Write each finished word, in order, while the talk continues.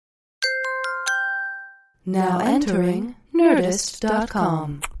Now entering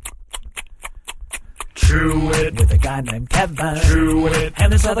Nerdist.com. True It with a guy named Kevin. True It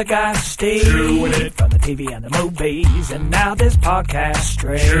and this other guy Steve. True It from the TV and the movies, and now this podcast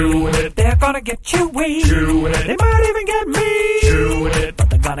straight. True It, they're gonna get you weak. True It, they might even get me. True It, but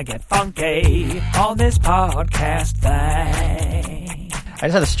they're gonna get funky on this podcast thing. I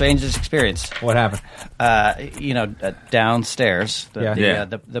just had the strangest experience. What happened? Downstairs,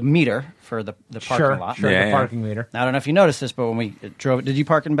 the meter for the parking lot. Sure, the parking meter. Now, I don't know if you noticed this, but when we drove, did you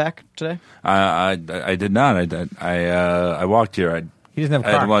park in back today? I did not. I walked here. He doesn't have a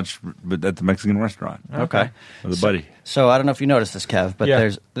car. I had lunch at the Mexican restaurant. Okay. With a buddy. So I don't know if you noticed this, Kev,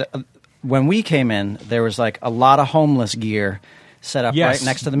 but when we came in, there was like a lot of homeless gear set up right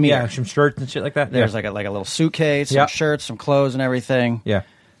next to the meter. Yeah, some shirts and shit like that. There's like a little suitcase, some shirts, some clothes, and everything. Yeah.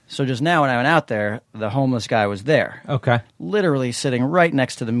 So just now, when I went out there, the homeless guy was there. Okay. Literally sitting right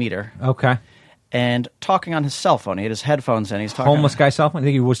next to the meter. Okay. And talking on his cell phone. He had his headphones in. He's talking. Homeless guy cell phone? You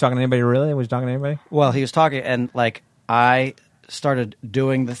think he was talking to anybody really? Was he talking to anybody? Well, he was talking, and like I started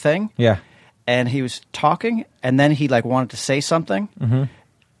doing the thing. Yeah. And he was talking, and then he like wanted to say something. Mm-hmm.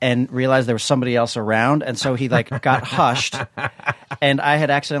 And realized there was somebody else around, and so he like got hushed, and I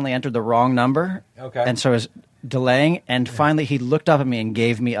had accidentally entered the wrong number. Okay. And so I was delaying, and finally he looked up at me and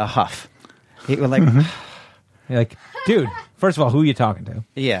gave me a huff. He was like, You're like, dude, first of all, who are you talking to?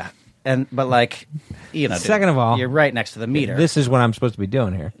 yeah. But like, dude, Second of all, you're right next to the meter. This is what I'm supposed to be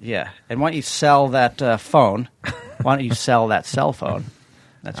doing here. Yeah. And why don't you sell that phone? Why don't you sell that cell phone?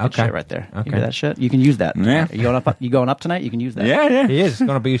 That's good shit right there. Okay. You hear that shit? You can use that. Yeah. Are you going up tonight? You can use that. Yeah. He is. He's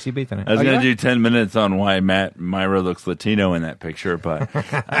going to be UCB tonight. I was going to do 10 minutes on why Myra looks Latino in that picture, but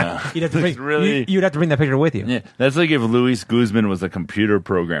You'd have to you'd have to bring that picture with you. yeah, that's like if Luis Guzman was a computer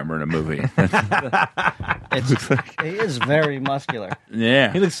programmer in a movie. He is very muscular.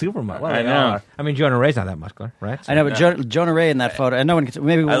 Yeah. He looks super muscular. I know. I mean, Jonah Ray's not that muscular, right? I know, but Jonah Ray in that photo, and no one can.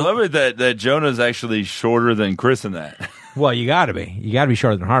 Maybe I love it that Jonah's actually shorter than Chris in that. Well, you got to be. You got to be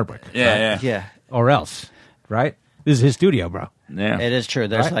shorter than Hardwick. Yeah. Or else, right? This is his studio, bro. Yeah. It is true.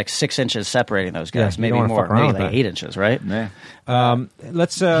 There's Right? like 6 inches separating those guys, you maybe don't wanna more, fuck around maybe with like that. 8 inches, right? Yeah.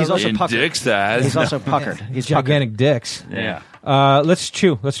 Let's. He's also In puckered. dick size. He's also puckered. He's gigantic dicks. Yeah. Let's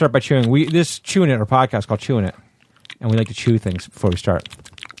chew. Let's start by chewing. This Chewing It, our podcast called Chewing It, and we like to chew things before we start.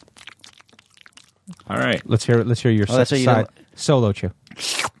 All right. Let's hear your that's what you side do. solo chew.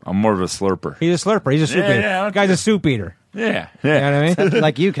 I'm more of a slurper. He's a slurper. He's a soup eater. yeah, Guy's a soup eater. Yeah. You know what I mean?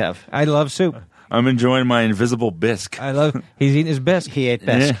 like you, Kev. I love soup. I'm enjoying my invisible bisque. He's eating his bisque. He ate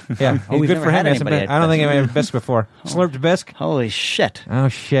bisque. Yeah, Oh, we've good never for him. had He hasn't anybody been- I don't eat think anybody had bisque before. Slurped bisque. Holy shit. Oh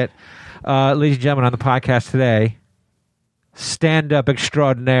shit, ladies and gentlemen, on the podcast today, stand-up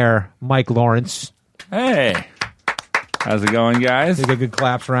extraordinaire Mike Lawrence. Hey. How's it going, guys? They get good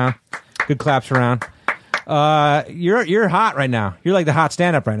claps around. Good claps around. You're hot right now. You're like the hot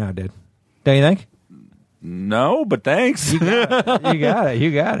stand-up right now, dude. Don't you think? No, but thanks. You got it.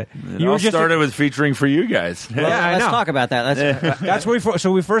 You got it. It all started with featuring for you guys. Well, I let's know. talk about that. That's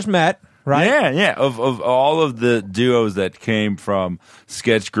where we first met, right? Yeah. Of all of the duos that came from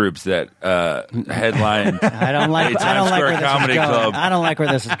sketch groups that headlined I don't like Times Square where this Comedy is going. Club. I don't like where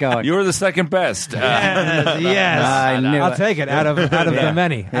this is going. You were the second best. Yes. I knew I'll it. take it out of the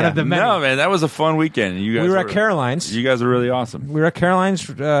many. Out of the many. No, man, that was a fun weekend. You guys We were at Caroline's. You guys were really awesome. We were at Caroline's.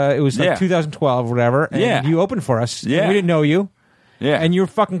 It was like 2012 or whatever. And Yeah. you opened for us. Yeah. We didn't know you. Yeah. And you were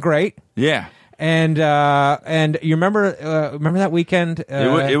fucking great. Yeah. And you remember that weekend?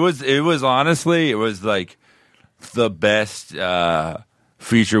 It was honestly, it was like the best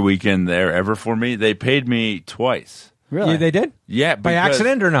feature weekend there ever for me. They paid me twice. Really? Yeah, they did? Yeah. By because-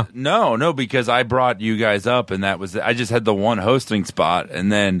 accident or no? No, because I brought you guys up, and I just had the one hosting spot, and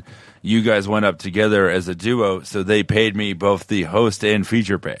then you guys went up together as a duo, so they paid me both the host and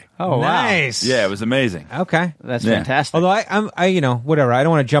feature pay. Oh, wow. Nice. Yeah, it was amazing. Okay. That's Yeah. fantastic. Although I whatever. I don't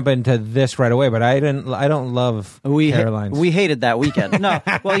want to jump into this right away, but I don't love Caroline's. We hated that weekend. No,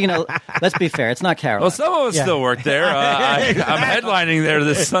 well, let's be fair. It's not Caroline. Well, some of us still work there. I'm headlining there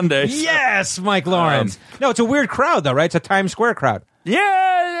this Sunday. so- Yes, Mike Lawrence. No, it's a weird crowd though, right? It's a Times Square crowd.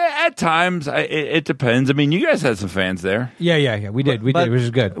 Yeah, at times. It depends. I mean, you guys had some fans there. Yeah. We did, which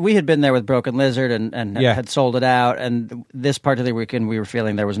is good. We had been there with Broken Lizard and Yeah. had sold it out. And this particular weekend, we were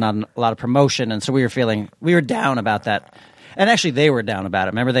feeling there was not a lot of promotion, and so we were down about that. And actually, they were down about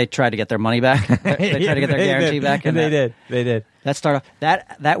it. Remember, they tried to get their money back. They tried to get their guarantee back. And they did. That started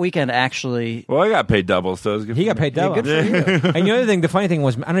that weekend. Actually, Well, I got paid double, so it was good. He got paid double. good for you. And the other thing, the funny thing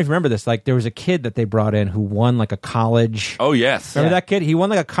was, I don't know if you remember this. Like, there was a kid that they brought in who won like a college. Oh yes, Remember that kid? He won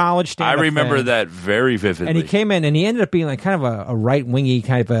like a college I stand-up remember thing. that very vividly. And he came in, and he ended up being like kind of a right-wingy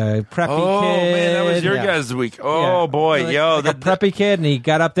kind of a preppy Oh kid. man, that was your Yeah. guys' week. Oh Yeah. boy, like, yo, like a preppy kid, and he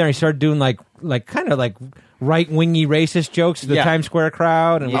got up there and he started doing like kind of like right-wingy racist jokes to the Yeah. Times Square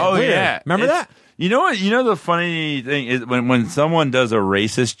crowd. And it was Oh weird. yeah, Remember It's- that? You know what? You know the funny thing is when someone does a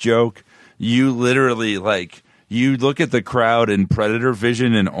racist joke, you literally like you look at the crowd in predator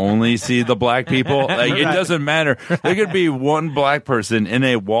vision and only see the black people. Like it doesn't matter. There could be one black person in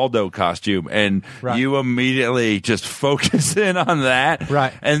a Waldo costume, and Right. you immediately just focus in on that.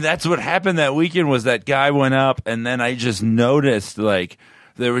 Right. And that's what happened that weekend. Was that guy went up, and then I just noticed like.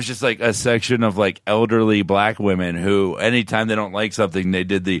 There was just like a section of like elderly black women who, anytime they don't like something, they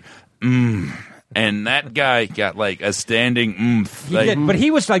did the and that guy got like a standing He did, but he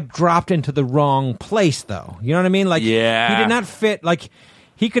was like dropped into the wrong place, though. You know what I mean? Like, Yeah. he did not fit. Like,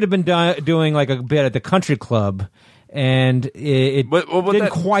 he could have been doing like a bit at the country club, and it But didn't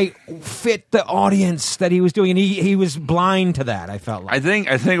that- quite fit the audience that he was doing, and he was blind to that. I felt like.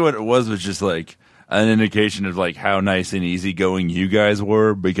 I think what it was just like an indication of like how nice and easygoing you guys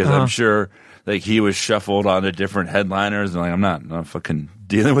were, because I'm sure like he was shuffled onto different headliners and like I'm not fucking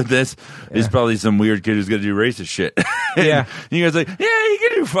dealing with this. He's probably some weird kid who's gonna do racist shit. And Yeah. you guys like, yeah, you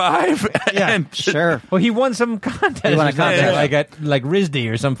can do 5. Yeah. And- sure. Well, he won some contest. He won a contest. like at RISD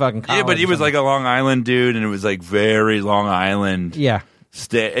or some fucking college. Yeah, but he or was something. like a Long Island dude, and it was like very Long Island. Yeah.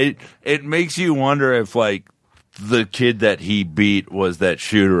 It makes you wonder if like the kid that he beat was that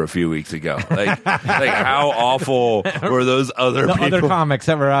shooter a few weeks ago. Like how awful were those other The people? other comics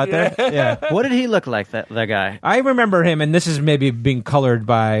that were out there. Yeah. What did he look like? That guy. I remember him, and this is maybe being colored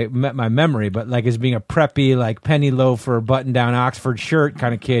by my memory, but like as being a preppy, like penny loafer, button-down Oxford shirt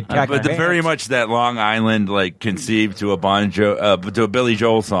kind of kid. But very much that Long Island, like conceived to a Billy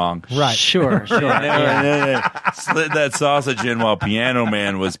Joel song. right. Sure. Slid that sausage in while Piano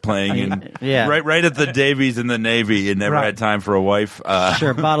Man was playing, and Yeah. right at the Davies in the Navy, and never Right. had time for a wife.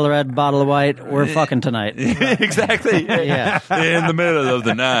 Sure. Bottle of red, bottle of white. We're fucking tonight. Exactly. Yeah. In the middle of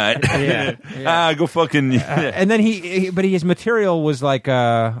the night. Yeah. Go fucking. And then his material was like,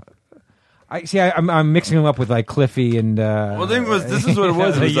 I'm mixing him up with like Cliffy and. Well, this is what it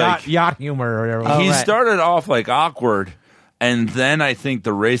was. It the was like yacht humor or whatever. Oh, he right. started off like awkward, and then I think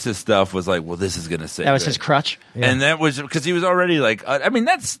the racist stuff was like, well, this is gonna say That was good. his crutch. And that was because he was already like, I mean,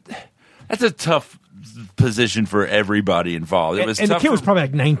 that's a tough position for everybody involved. It was and the tough kid was for- probably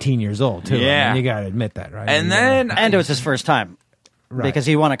like 19 years old too. Yeah. I mean, you got to admit that, right? and I mean, then And it was his first time. Right. Because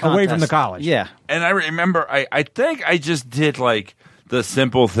he won a contest. Away from the college. Yeah. and I remember I think I just did like the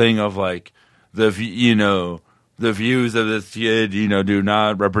simple thing of like the views of this kid, do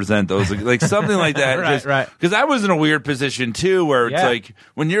not represent those, like something like that. Right. Because I was in a weird position too, where it's Yeah. like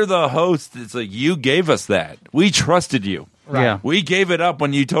when you're the host, it's like you gave us that, we trusted you. Yeah. We gave it up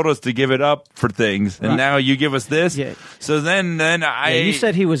when you told us to give it up for things, and now you give us this. Yeah. So then Yeah, you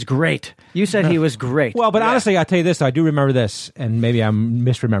said he was great. You said he was great. Well, but honestly, I'll tell you this. I do remember this, and maybe I'm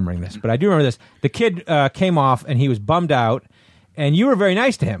misremembering this, but I do remember this. The kid came off, and he was bummed out, and you were very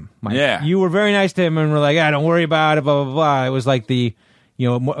nice to him, Mike. Yeah. You were very nice to him, and were like, don't worry about it, blah, blah, blah. It was like a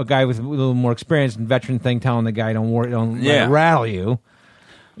guy with a little more experience and veteran thing telling the guy, don't worry, don't let it rattle you.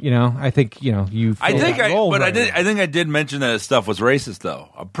 I think, you I think filled that role but very I think I did mention that his stuff was racist, though.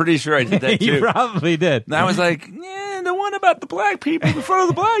 I'm pretty sure I did that too. You probably did. And I was like, the one about the black people in front of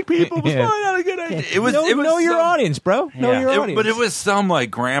the black people was Yeah. probably not a good idea. It was, know your some- audience, bro. Know Yeah. your audience. But it was some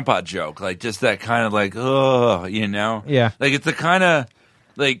like grandpa joke, like just that kind of like, Yeah. Like it's the kind of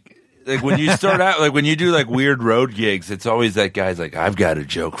like when you start out, like when you do like weird road gigs, it's always that guy's like, I've got a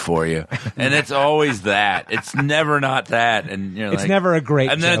joke for you, and it's always that. It's never not that, and you're It's like, never a great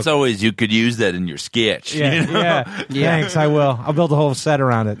And then joke. it's always you could use that in your sketch. Yeah, you know? Yeah. Thanks, I will. I'll build a whole set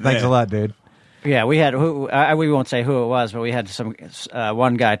around it. Thanks a lot, dude. Yeah, we had we won't say who it was, but we had some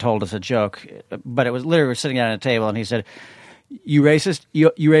one guy told us a joke, but it was literally we're sitting at a table and he said, "You racist, you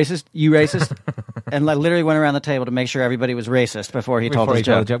racist, you racist," and like literally went around the table to make sure everybody was racist before he told his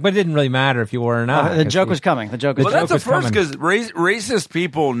joke. But it didn't really matter if you were or not. The joke was coming. The joke was Well, that's the was first coming. because racist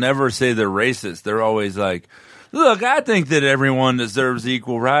people never say they're racist. They're always like, Look, I think that everyone deserves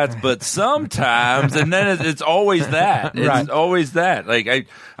equal rights, but sometimes, and then it's always that. It's Right. always that. Like,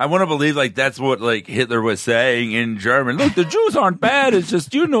 I want to believe, like, that's what, like, Hitler was saying in German. Look, the Jews aren't bad. It's just,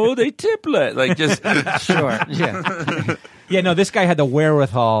 they tiplet. Like, just. Sure. Yeah. Yeah, no, this guy had the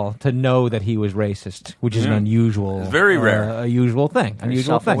wherewithal to know that he was racist, which is an unusual, It's very rare. a usual thing.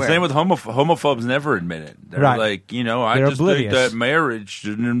 Unusual thing. self-aware. Same with homophobes never admit it. They're Right. like, I They're just oblivious. think that marriage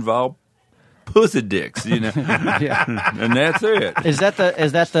shouldn't involve pussy dicks, Yeah. and that's it. Is that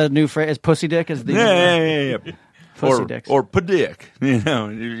the new phrase? Is pussy dick? Is the Yeah. Pussy dicks. Or padick,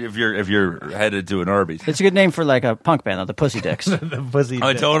 if you're headed to an Arby's. It's a good name for like a punk band, though, the Pussy Dicks. The pussy.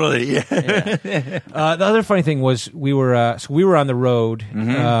 Oh, totally. Yeah. The other funny thing was we were on the road.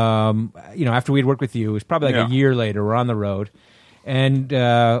 After we'd worked with you, it was probably like a year later. We're on the road, and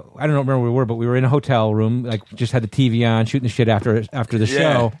I don't remember where we were, but we were in a hotel room, like just had the TV on, shooting the shit after the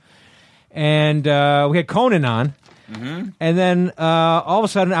show, and we had Conan on, and then all of a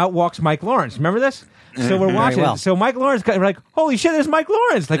sudden out walks Mike Lawrence. Remember this? So we're watching. well. So Mike Lawrence, we're like, holy shit, there's Mike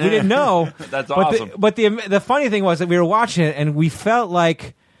Lawrence. Like we didn't know. That's awesome. But the funny thing was that we were watching it and we felt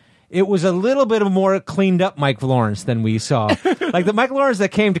like it was a little bit of more cleaned up Mike Lawrence than we saw. Like the Mike Lawrence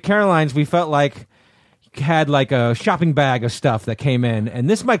that came to Caroline's, we felt like had like a shopping bag of stuff that came in, and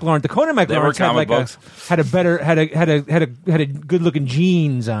this Mike Lawrence, the Conan Mike They were Lawrence, had comic like books. had a good looking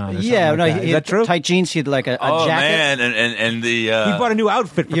jeans on. Or Yeah, something no, like that. he Is had that true? tight jeans. He had like a Oh jacket. man, and the He bought a new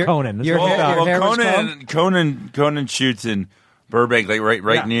outfit for Your- Conan. That's your what I hair- thought. your hair was Conan shoots in Burbank, like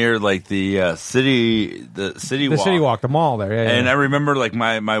right near like the city The walk. City Walk, the mall there. Yeah, And yeah. I remember, like,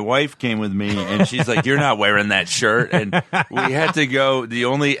 my wife came with me, and she's like, "You're not wearing that shirt." And we had to go. The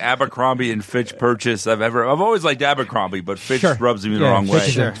only Abercrombie and Fitch purchase I've always liked Abercrombie, but Fitch Sure. rubs me the Yeah, wrong way.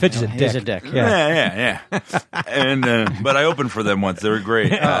 Fitch is a dick. He's a dick. Yeah. Yeah. And but I opened for them once. They were great.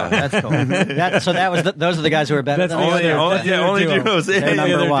 That's cool. Those are the guys who are better That's than the us. other- only duo. duos. They're Yeah,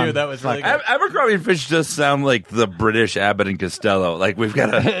 number one. Dude, that was really good. Abercrombie and Fitch just sound like the British Abbott and Costello. Like we've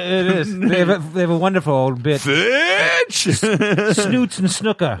got a It is. They have a wonderful old bit. Fitch. Snoots and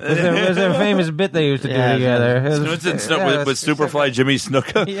Snooker was their famous bit they used to do Yeah, together. It was- Snoots and Snook yeah, with Superfly Jimmy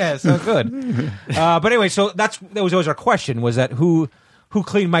Snuka. Yeah, so good. But anyway, so that was always our question: was that who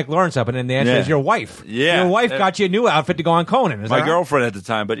cleaned Mike Lawrence up? And then the answer Yeah. is your wife. Yeah. Your wife got you a new outfit to go on Conan. Is My that right? girlfriend at the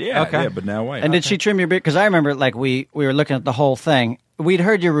time, but Okay. but now wife. And did she trim your beard? Because I remember, like, we were looking at the whole thing. We'd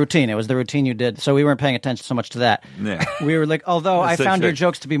heard your routine. It was the routine you did, so we weren't paying attention so much to that. Yeah. We were like, although I That's so found your trick.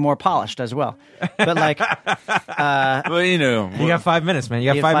 jokes to be more polished as well. But like, Well, You got 5 minutes, man.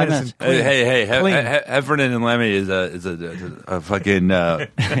 You got 5 minutes. Hey, Clean. Heffernan and Lemmy is a fucking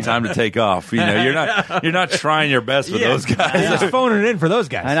time to take off. You're not trying your best with those guys. Just phoning it in for those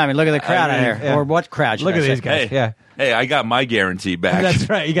guys. I know. I mean, look at the crowd I mean, out here, yeah. or what crowd? should Look I at say? these guys. Hey, Yeah. hey, I got my guarantee back. That's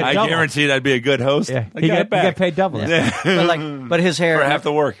right. You got I double. guaranteed I'd be a good host. Yeah. I He got it back. paid double. But his hair for half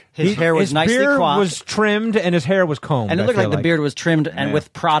the work. His hair was his nicely beard coiffed, was trimmed and his hair was combed. and it I looked feel like the beard was trimmed and Yeah.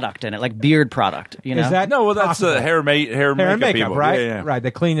 with product in it, like beard product. You know? Is that No, well, that's possible? hair hair makeup and makeup, people. right? Yeah. Right.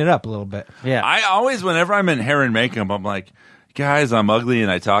 They clean it up a little bit. Yeah. I always, whenever I'm in hair and makeup, I'm like, guys, I'm ugly and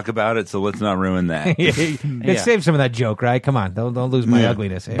I talk about it, so let's not ruin that. Let's save some of that joke, right? Come on, don't lose my Yeah.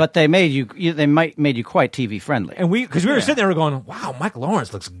 ugliness here. But they made you quite TV friendly. and because we were sitting there, we're going, "Wow, Mike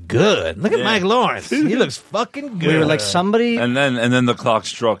Lawrence looks good. Look at Yeah. Mike Lawrence. He looks fucking good." We were like, somebody. And then the clock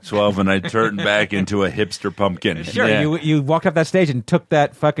struck 12, and I turned back into a hipster pumpkin. Sure, Yeah. you walked up that stage and took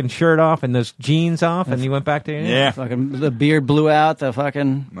that fucking shirt off and those jeans off, and you went back to Yeah. Fucking the beard blew out. The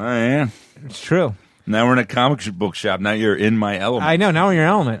fucking Oh, yeah. It's true. Now we're in a comic book shop. Now you're in my element. I know. Now in your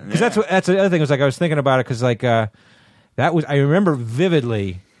element, because that's the other thing. Was like I was thinking about it because like that was I remember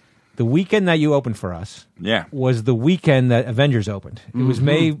vividly the weekend that you opened for us. Yeah. Was the weekend that Avengers opened. It was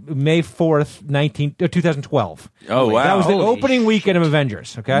May 4th, 2012. Oh, wow. That was the Holy opening weekend of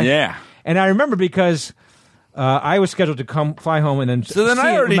Avengers. Okay. Yeah. And I remember because I was scheduled to fly home and then So then see I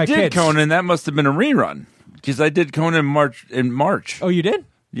it with already my did kids. Conan. That must have been a rerun because I did Conan in March. Oh, you did?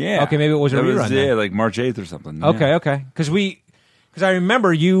 Yeah. Okay, maybe it was a That rerun then. Yeah, like March 8th or something. Okay, okay. Because I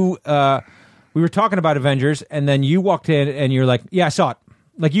remember you. We were talking about Avengers, and then you walked in, and you're like, "Yeah, I saw it."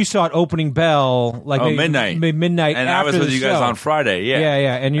 Like you saw it opening bell, like maybe midnight. midnight, And I after was with the you guys show. on Friday. Yeah.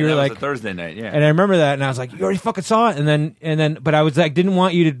 Yeah. And you were that like, was a Thursday night. Yeah. and I remember that, and I was like, "You already fucking saw it," and then, but I was like, didn't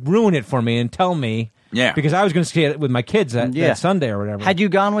want you to ruin it for me and tell me, Yeah. because I was going to see it with my kids that Sunday or whatever. Had you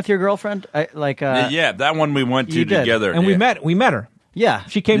gone with your girlfriend? Yeah, that one we went to you did. together. and yeah. we met her. Yeah.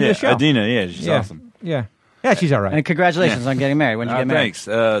 She came to the show. Adina, yeah, she's yeah, awesome. yeah, she's all right. And congratulations on getting married. When did you get married?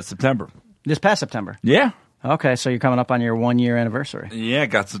 Thanks. September. This past September. Yeah. Okay, so you're coming up on your 1-year anniversary. Yeah,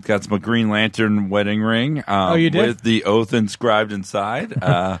 got some Green Lantern wedding ring. You did? With the oath inscribed inside.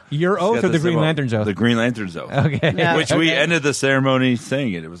 Your oath or the Green symbol. Lantern's oath? The Green Lantern's oath. Okay. Yeah. Which we ended the ceremony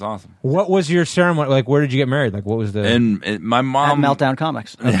saying it. It was awesome. What was your ceremony? Like, where did you get married? Like, what was the... And my At mom... Meltdown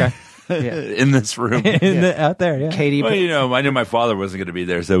Comics. Okay. in this room. Out there, yeah. Katie. Well, I knew my father wasn't going to be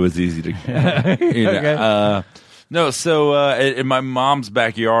there, so it was easy to... Okay. No, so in my mom's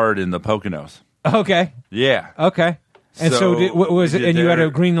backyard in the Poconos. Okay. Yeah. Okay. And so, what was it? And you had a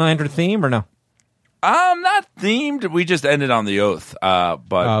Green Lantern theme or no? Not themed. We just ended on the oath.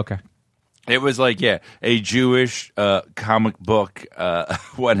 But okay. It was like, a Jewish comic book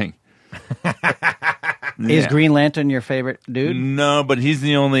wedding. Is Green Lantern your favorite dude? No, but he's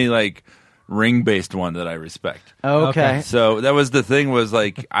the only like ring-based one that I respect. Okay. So that was the thing was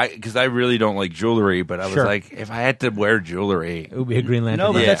like because I really don't like jewelry, but I was Sure. like if I had to wear jewelry, It would be a Green Lantern.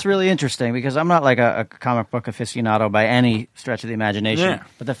 No, but Yeah. that's really interesting because I'm not like a comic book aficionado by any stretch of the imagination. Yeah.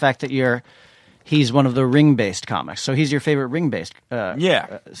 But the fact that he's one of the ring-based comics, so he's your favorite ring-based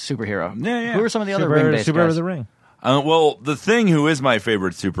superhero. Yeah. Who are some of the other ring-based Super guys? of the Ring. Well, the Thing, who is my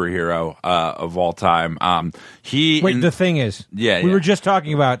favorite superhero of all time, Wait, the thing is, Yeah, we yeah. were just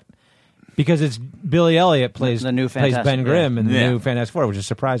talking about because it's Billy Elliot plays The new plays Fantastic, Ben Grimm in the Yeah. new Fantastic Four, which is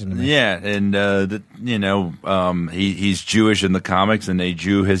surprising to me. Yeah, and he's Jewish in the comics, and a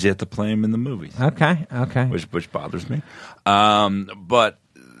Jew has yet to play him in the movies, Okay. which bothers me. But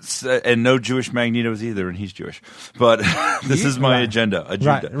and no Jewish Magnetos either, and he's Jewish. But this is my agenda.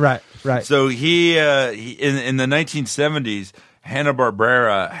 Right. So he in the 1970s,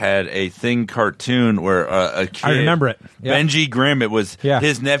 Hanna-Barbera had a Thing cartoon where a kid, I remember it. Yeah. Benji Grimm, it was Yeah.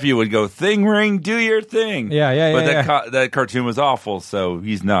 his nephew would go, "Thing ring, do your thing." Yeah, But that cartoon was awful, so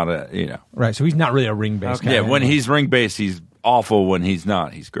he's not Right. So he's not really a ring based guy. Yeah, when he's ring-based, he's awful. When he's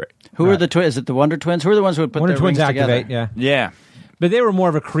not, he's great. Who are the twins? Is it the Wonder Twins? Who are the ones who would put Wonder their Twins rings activate, together? yeah. Yeah. But they were more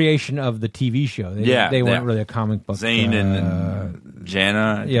of a creation of the TV show. They weren't really a comic book. Zane and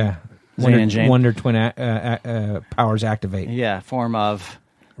Jana. Yeah. Zane and Jane. Wonder Twin powers activate. Yeah, form of.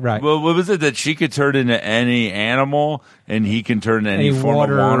 Right. Well, what was it that she could turn into any animal and he can turn into any form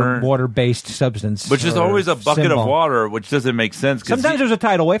of water? Water-based substance. Which is or always a bucket symbol. of water, which doesn't make sense. Sometimes there's a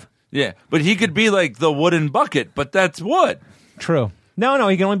tidal wave. Yeah, but he could be like the wooden bucket, but that's wood. True. No,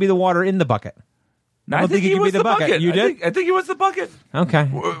 he can only be the water in the bucket. No, I don't think he could be the bucket. You did? I think he was the bucket. Okay.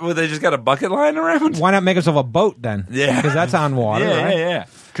 Well, they just got a bucket lying around? Why not make himself a boat then? Yeah. Because that's on water, right? Yeah.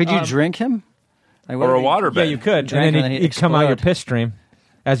 Could you drink him? Like, what Or if a he- water Yeah, bed. you could. Drank And then he'd he'd come out your explode. piss stream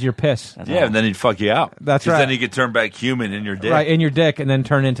as your piss. Yeah, and then he'd fuck you out. That's 'Cause right. Then he could turn back human in your dick. Right, in your dick, and then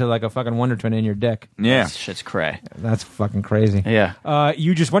turn into like a fucking Wonder Twin in your dick. Yeah. This shit's cray. That's fucking crazy. Yeah.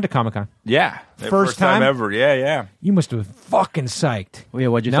 You just went to Comic-Con. Yeah. First time? ever. Yeah. You must have been fucking psyched. Well, yeah,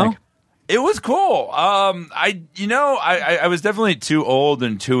 what'd you No? think? It was cool. I was definitely too old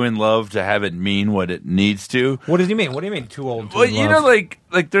and too in love to have it mean what it needs to. What does he mean? What do you mean too old? Well,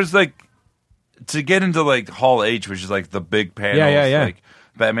 like there's like to get into like Hall H, which is like the big panels, Yeah. like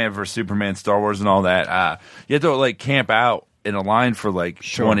Batman vs Superman, Star Wars, and all that. You have to like camp out in a line for like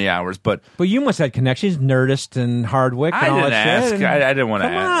 20 hours, but you must have connections, Nerdist and Hardwick and I all didn't that ask. shit. and- I didn't want to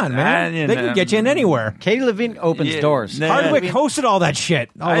Come ask. on, man. They can get you in anywhere. Katie Levine opens Yeah, doors. nah. Hardwick hosted all that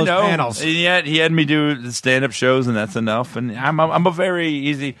shit, all I those know. panels. And yet he had me do the stand-up shows, and that's enough. And I'm a very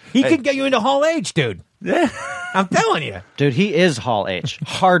easy. He could get you into Hall H, dude. Yeah. I'm telling you. Dude, he is Hall H.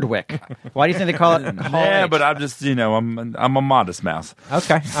 Hardwick. Why do you think they call it Hall Yeah, H? but I'm just I'm a modest mouse.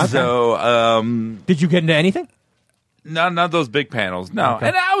 Okay. So Did you get into anything? not those big panels. No,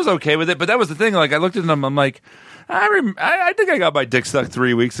 and I was okay with it. But that was the thing. Like I looked at them, I'm like, I think I got my dick sucked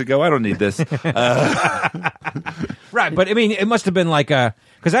 3 weeks ago. I don't need this. Right, but I mean, it must have been like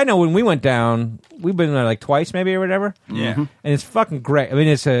because I know when we went down, we've been there like twice, maybe or whatever. Yeah. and it's fucking great. I mean,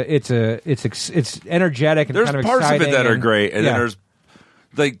 it's energetic and There's kind of parts of exciting it that are and- great, and yeah. then there's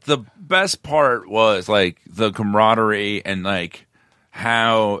like the best part was like the camaraderie and like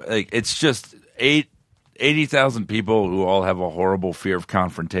how like it's just 80,000 people who all have a horrible fear of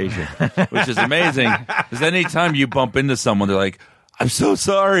confrontation, which is amazing. Because anytime you bump into someone, they're like, "I'm so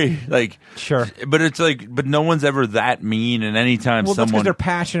sorry." Like, Sure. but it's like, but no one's ever that mean. And anytime Well, that's because someone, they're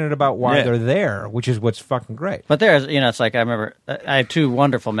passionate about why Yeah. they're there, which is what's fucking great. But there's, it's like I remember, I have two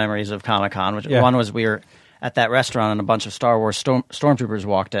wonderful memories of Comic-Con. Which Yeah. one was we were at that restaurant and a bunch of Star Wars stormtroopers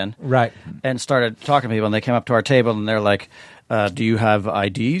walked in. Right. And started talking to people, and they came up to our table and they're like, do you have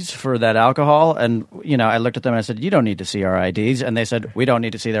IDs for that alcohol? And, I looked at them and I said, you don't need to see our IDs. And they said, we don't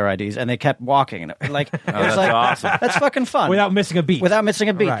need to see their IDs. And they kept walking. And that's awesome. That's fucking fun. Without missing a beat.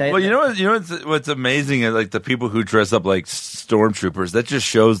 Right. Well, you know what's amazing is like the people who dress up like stormtroopers. That just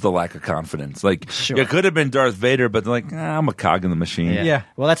shows the lack of confidence. Like Sure. it could have been Darth Vader, but they're like, I'm a cog in the machine. Yeah.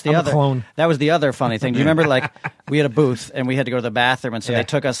 Well, that's the I'm a other clone. That was the other funny thing. Do you remember, like, we had a booth and we had to go to the bathroom, and so they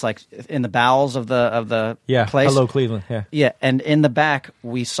took us like in the bowels of the place. Hello, Cleveland. Yeah. Yeah, and in the back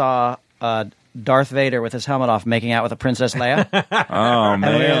we saw Darth Vader with his helmet off making out with a Princess Leia. Oh man,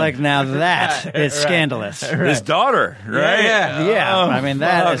 And we were like, now that is scandalous. his daughter, right? Yeah. I mean,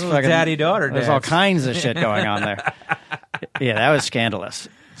 that is fucking daddy-daughter There's dance. all kinds of shit going on there. Yeah, that was scandalous.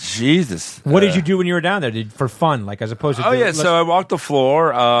 Jesus. What did you do when you were down there? For fun, like as opposed to? Oh yeah, so I walked the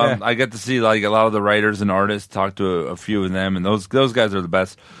floor. Yeah. I got to see like a lot of the writers and artists. Talk to a few of them, and those guys are the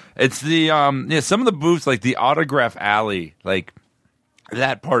best. It's the some of the booths, like the autograph alley, like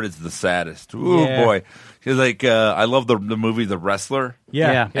that part is the saddest. Ooh boy, 'cause like I love the movie The Wrestler.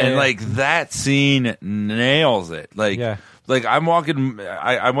 Yeah. And like that scene nails it. Like. Yeah. Like I'm walking,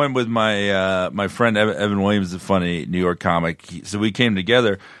 I went with my friend Evan Williams, a funny New York comic. So we came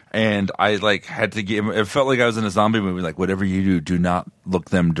together, and I like had to give. It felt like I was in a zombie movie. Like whatever you do not look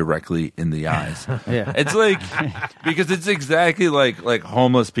them directly in the eyes. Yeah. It's like because it's exactly like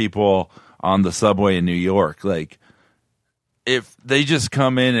homeless people on the subway in New York. Like if they just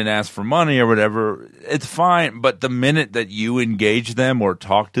come in and ask for money or whatever, it's fine. But the minute that you engage them or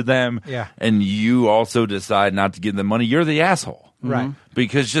talk to them, and you also decide not to give them money, you're the asshole, Right.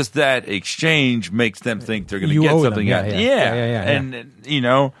 Because just that exchange makes them think they're going to You get owe them. something Yeah, out. yeah.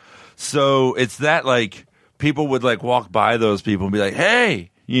 And so it's that like people would like walk by those people and be like,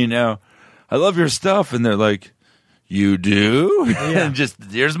 "Hey, I love your stuff," and they're like, "You do?" And just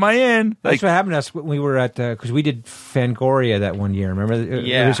here's my in. That's what happened to us when we were at because we did Fangoria that one year. Remember?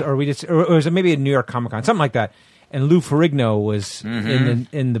 Yeah. Or it was maybe a New York Comic Con, something like that. And Lou Ferrigno was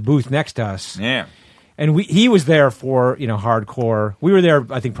in the booth next to us. Yeah. And he was there for hardcore. We were there,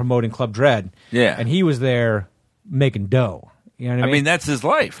 I think, promoting Club Dread. Yeah. And he was there making dough. You know what I mean? I mean, that's his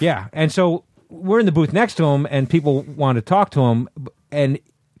life. Yeah. And so we're in the booth next to him, and people wanted to talk to him, and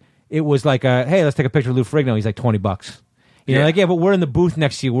it was like, hey, let's take a picture of Lou Ferrigno. He's like $20. You know, but we're in the booth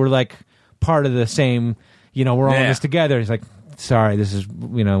next to you. We're like part of the same, we're all in this together. He's like, sorry, this is,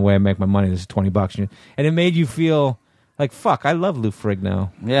 the way I make my money. This is $20. And it made you feel like, fuck, I love Lou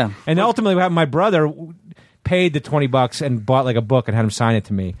Ferrigno. Yeah. And ultimately, my brother paid the $20 and bought like a book and had him sign it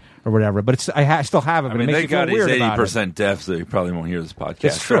to me or whatever. But I still have it. I But mean, it makes thank you feel God he's weird about it. 80% deaf, so he probably won't hear this podcast.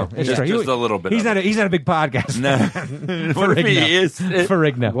 It's true. So It's just, true. Just a little bit. He's not a big podcast. No. What if he is?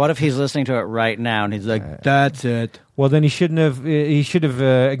 Ferrigno. What if he's listening to it right now and he's like, that's it? Well, then he shouldn't have. He should have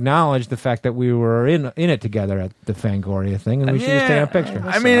acknowledged the fact that we were in it together at the Fangoria thing, and we should have taken a picture.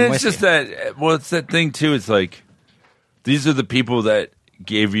 I mean, I'm it's with just that. Well, it's that thing too. It's like these are the people that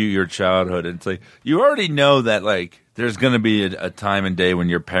gave you your childhood. It's like you already know that like there's going to be a time and day when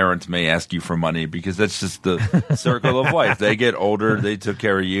your parents may ask you for money because that's just the circle of life. They get older, they took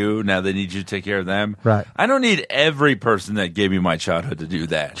care of you, now they need you to take care of them. Right. I don't need every person that gave me my childhood to do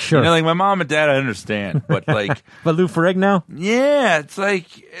that. Sure. Like my mom and dad, I understand, but like, But Lou Ferrigno? yeah, it's like,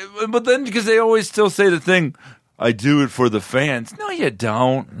 but then because they always still say the thing, I do it for the fans. No, you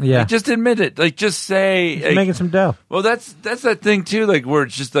don't. Yeah. Like, just admit it. Like, just say. He's like, making some dough. well, that's that thing too. Like, where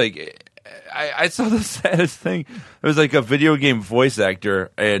it's just like, I saw the saddest thing. It was like a video game voice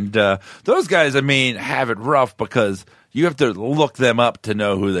actor, and those guys, I mean, have it rough because you have to look them up to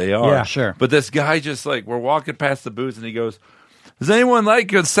know who they are. Yeah, sure. But this guy just like, we're walking past the booth, and he goes, "Does anyone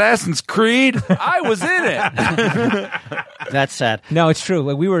like Assassin's Creed? I was in it." That's sad. No, it's true.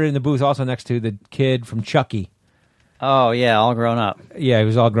 Like, we were in the booth also next to the kid from Chucky. Oh, yeah, all grown up. Yeah, he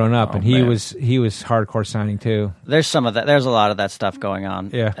was all grown up, and he man. was hardcore signing too. There's some of that. There's a lot of that stuff going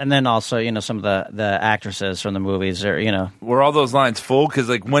on. Yeah. And then also, some of the actresses from the movies are, Were all those lines full? Because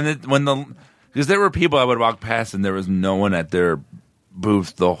like because there were people I would walk past, and there was no one at their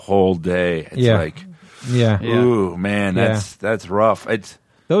booth the whole day. It's like, Yeah. ooh, man, that's rough. It's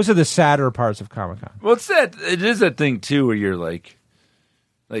Those are the sadder parts of Comic-Con. well, it is that thing too where you're like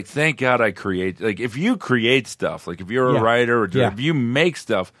thank God I create. Like if you create stuff, like if you're a Yeah. writer or Yeah. if you make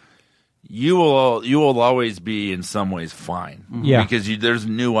stuff, you will always be in some ways fine. Yeah. because there's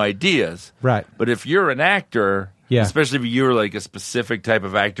new ideas. Right. But if you're an actor, Yeah. especially if you're like a specific type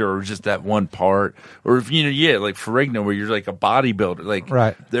of actor or just that one part, or if like Ferrigno where you're like a bodybuilder, like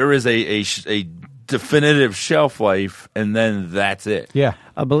Right. there is a definitive shelf life, and then that's it. Yeah.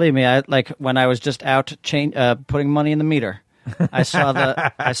 believe me, I when I was just out putting money in the meter. I saw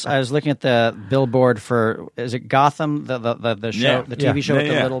I was looking at the billboard for, is it Gotham, the show, the TV show with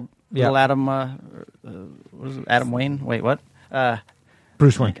the little Adam, what is it, Adam Wayne? Wait, what?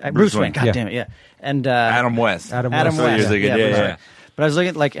 Bruce Wayne. Bruce Wayne. God damn it, yeah. And Adam West. Adam West. Yeah. But I was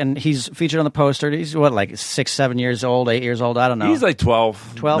looking and he's featured on the poster. He's what, like 6, 7 years old, 8 years old? I don't know. He's like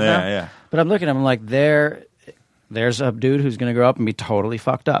 12. 12 now? Yeah. But I'm looking at him, I'm like, there's a dude who's going to grow up and be totally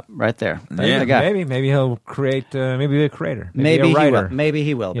fucked up right there. There's the guy. Maybe he'll create. Maybe be a creator. Maybe a writer. Maybe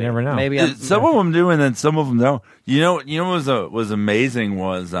he will. You never know. Maybe some of them do, and then some of them don't. You know what was amazing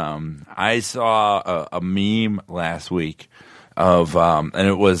was I saw a meme last week of and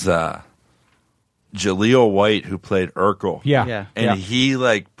it was Jaleel White who played Urkel. Yeah. And he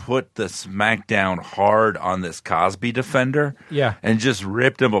like put the smackdown hard on this Cosby defender. Yeah. And just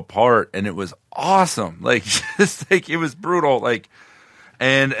ripped him apart, and it was awesome. Like just like it was brutal. Like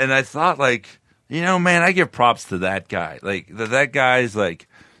and I thought like, man, I give props to that guy. Like that guy's like,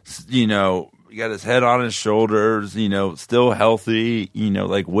 he got his head on his shoulders, still healthy,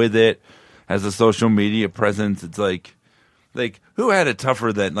 like with it, has a social media presence. It's like who had it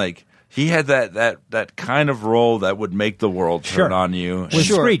tougher than like he had that kind of role that would make the world turn on you. With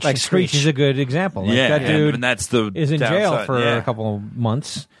Screech. Like Screech is a good example. Like that dude and that's the is in jail downside. for a couple of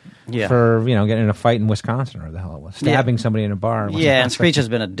months. Yeah. For getting in a fight in Wisconsin or the hell it was, stabbing somebody in a bar. Yeah, and Screech has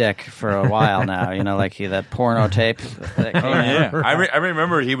been a dick for a while now. Like that porno tape. I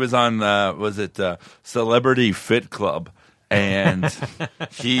remember he was on Celebrity Fit Club, and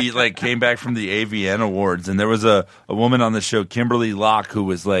he like came back from the AVN Awards, and there was a woman on the show, Kimberly Locke, who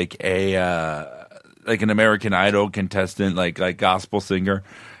was like an American Idol contestant, like gospel singer,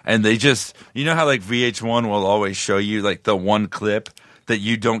 and they just how like VH1 will always show you like the one clip that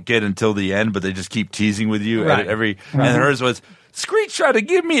you don't get until the end, but they just keep teasing with you at every. And hers was, Screech tried to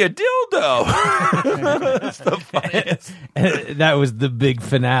give me a dildo. That's the funniest. That was the big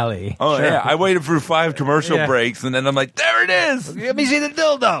finale. Oh yeah, I waited for 5 commercial breaks, and then I'm like, there it is. Let me see the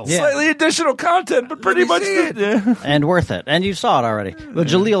dildo. Slightly additional content, but pretty much and worth it. And you saw it already. But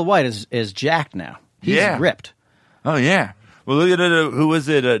Jaleel White is jacked now. He's ripped. Oh yeah. Well, look at it. Who was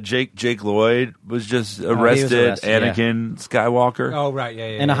it? Jake Lloyd was just arrested. Anakin Skywalker. Oh, right. Yeah.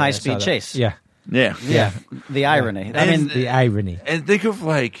 In a high-speed chase. Yeah. The irony. The irony. And think of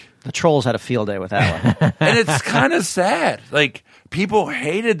like the trolls had a field day with that one. And it's kind of sad. Like people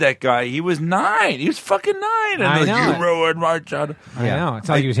hated that guy. He was 9. He was fucking 9. And I know. You ruined my child. I know. It's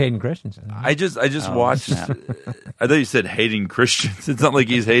not like he was hating Christians. I just watched. I thought you said hating Christians. It's not like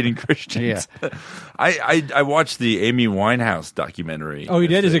he's hating Christians. Yeah. I watched the Amy Winehouse documentary. Oh, you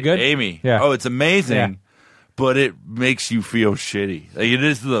did? Is it good? Amy. Yeah. Oh, it's amazing. Yeah. But it makes you feel shitty. Like it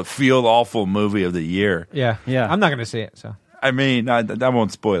is the feel awful movie of the year. Yeah. I'm not going to see it. So I mean, I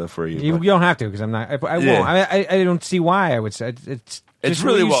won't spoil it for you. You don't have to because I'm not. I won't. I don't see why I would say it's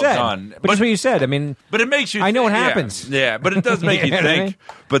really well said. done. But just what you said. I mean, but it makes you. I know what happens. Yeah, but it does make you think.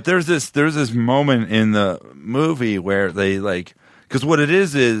 But there's this moment in the movie where they like, because what it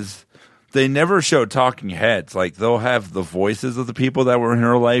is they never show talking heads. Like they'll have the voices of the people that were in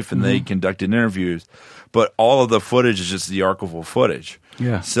her life, and they conducted interviews. But all of the footage is just the archival footage.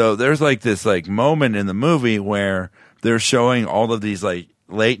 Yeah. So there's like this like moment in the movie where they're showing all of these like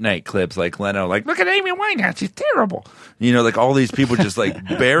late night clips, like Leno, like look at Amy Winehouse, she's terrible. Like all these people just like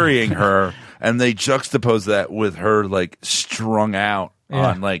burying her, and they juxtapose that with her like strung out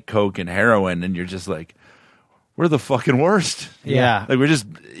on like coke and heroin, and you're just like, we're the fucking worst. Yeah. Like we're just.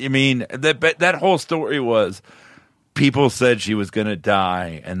 I mean, that whole story was. People said she was going to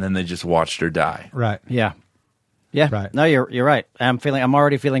die, and then they just watched her die. Right. Yeah. Right. No, you're right. I'm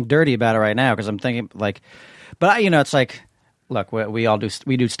already feeling dirty about it right now because I'm thinking like, but it's like, look, we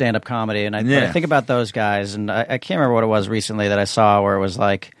do stand up comedy, and I think about those guys, and I can't remember what it was recently that I saw where it was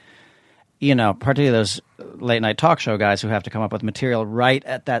like, particularly those late night talk show guys who have to come up with material right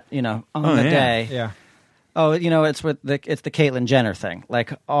at that on the day. Yeah. Oh, it's the Caitlyn Jenner thing,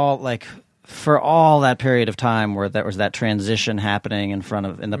 for all that period of time where there was that transition happening in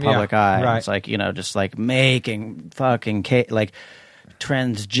the public eye. Right. It's like, just like making fucking like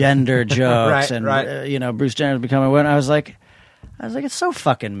transgender jokes and Bruce Jenner's becoming a winner. I was like, it's so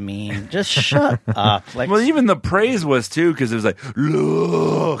fucking mean. Just shut up. Like, well, even the praise was too, because it was like,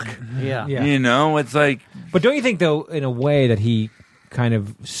 look, yeah. It's like. But don't you think though, in a way, that he kind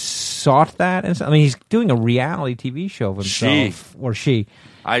of sought that? I mean, he's doing a reality TV show of himself, or she.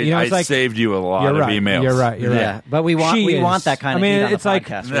 I saved you a lot of emails. You're right. But we want that kind of heat on the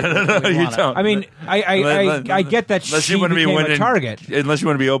podcast. No, you don't. I mean, I get that she became a target. Unless you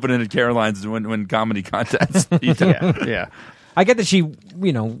want to be opening at Caroline's when comedy contests. You don't. Yeah. I get that she,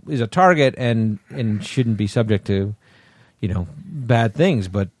 is a target and shouldn't be subject to, bad things,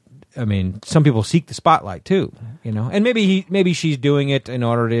 but I mean, some people seek the spotlight too, and maybe she's doing it in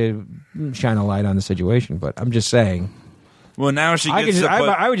order to shine a light on the situation. But I'm just saying. Well, now she gets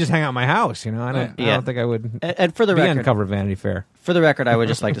I would just hang out in my house, I don't think I would. And for the be record, on cover of Vanity Fair. For the record, I would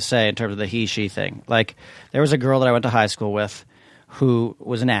just like to say, in terms of the he/she thing, like there was a girl that I went to high school with, who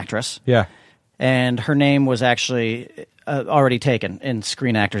was an actress. Yeah. And her name was actually already taken in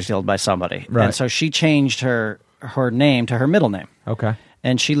Screen Actors Guild by somebody. Right. And so she changed her name to her middle name. Okay.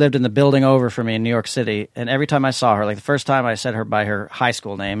 And she lived in the building over from me in New York City. And every time I saw her, like the first time I said her by her high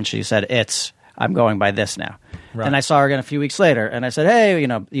school name, and she said, I'm going by this now. Right. And I saw her again a few weeks later, and I said, hey,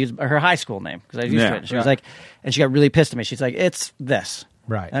 use her high school name, because I used to it. And she was like, and she got really pissed at me. She's like, it's this.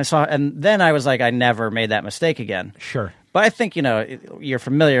 Right. And then I was like, I never made that mistake again. Sure. But I think, you're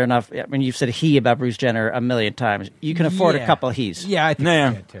familiar enough. I mean, you've said he about Bruce Jenner a million times. You can afford a couple of he's. Yeah, I think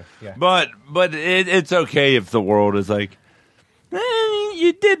you can too. Yeah. But it's okay if the world is like,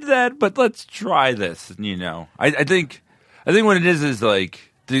 you did that, but let's try this. I think what it is like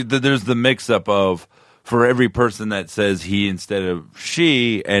there's the mix-up of, for every person that says he instead of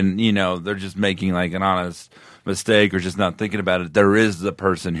she, and they're just making like an honest mistake or just not thinking about it, there is the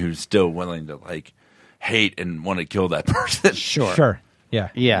person who's still willing to like hate and want to kill that person. Sure. Yeah.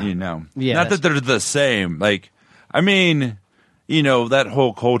 Yeah. Not that they're the same. Like, I mean, that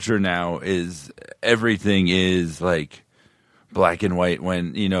whole culture now is, everything is like black and white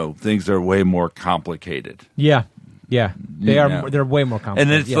when, things are way more complicated. Yeah. Yeah. They're way more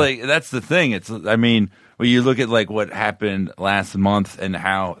complicated. And it's like, that's the thing. When you look at like what happened last month and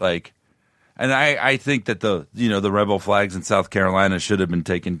how like, and I think that the rebel flags in South Carolina should have been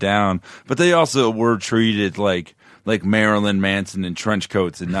taken down, but they also were treated like Marilyn Manson in trench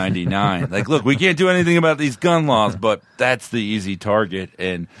coats in '99. Like, look, we can't do anything about these gun laws, but that's the easy target,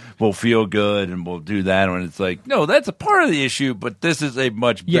 and we'll feel good, and we'll do that. And it's like, no, that's a part of the issue, but this is a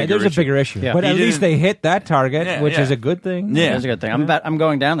much bigger issue. There's a bigger issue. Yeah. But at least they hit that target, which is a good thing. Yeah, it's a good thing. I'm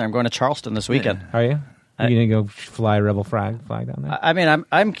going down there. I'm going to Charleston this weekend. Yeah. Are you? Are you gonna go fly rebel flag down there? I mean,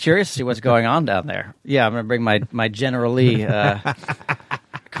 I'm curious to see what's going on down there. Yeah, I'm gonna bring my General Lee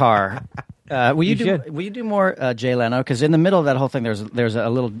car. Will you do more Jay Leno? Because in the middle of that whole thing, there's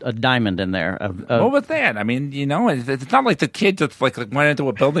a diamond in there. What was that? I mean, it's not like the kid just like went into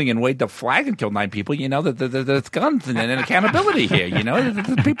a building and waved a flag and killed 9 people. There's guns and accountability here.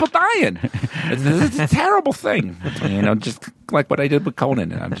 There's people dying. It's a terrible thing. Just like what I did with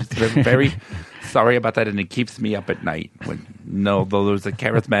Conan. And I'm just very sorry about that, and it keeps me up at night when there's a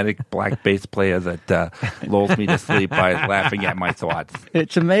charismatic black bass player that lulls me to sleep by laughing at my thoughts.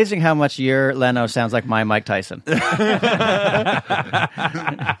 It's amazing how much your Leno sounds like my Mike Tyson.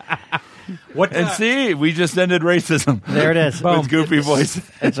 And see, we just ended racism. There it is. With goofy voice.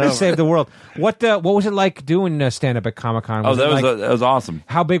 It's saved the world. What was it like doing stand-up at Comic-Con? That was awesome.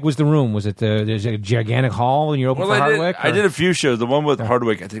 How big was the room? Was it there's a gigantic hall when you're open for Hardwick? I did a few shows. The one with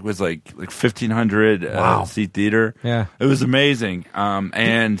Hardwick, I think, was like 1,500 seat theater. Yeah, it was amazing.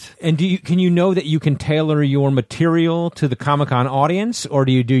 And can you know that you can tailor your material to the Comic-Con audience, or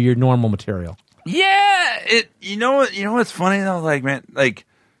do you do your normal material? Yeah, what's funny though, like, man, like.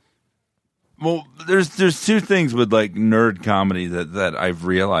 Well, there's 2 things with like nerd comedy that I've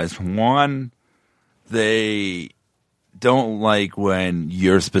realized. One, they don't like when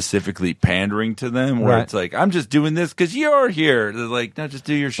you're specifically pandering to them, where it's like, I'm just doing this because you're here. They're like, no, just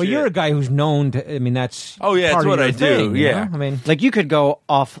do your shit. Well, you're a guy who's known to. I mean, that's that's what I do. Yeah, I mean, like you could go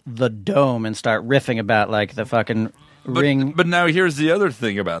off the dome and start riffing about like the fucking ring. But now here's the other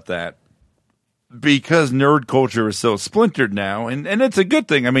thing about that. Because nerd culture is so splintered now, and it's a good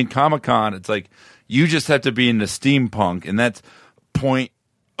thing. I mean, Comic-Con, it's like you just have to be into steampunk, and that's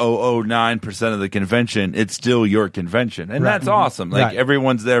 0.009% of the convention. It's still your convention, and that's awesome. Like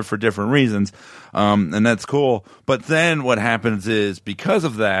everyone's there for different reasons, and that's cool. But then what happens is, because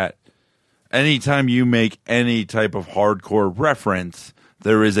of that, anytime you make any type of hardcore reference,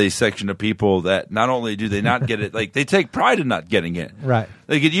 there is a section of people that not only do they not get it, like they take pride in not getting it. Right.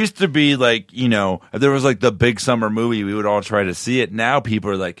 Like it used to be like, if there was like the big summer movie, we would all try to see it. Now people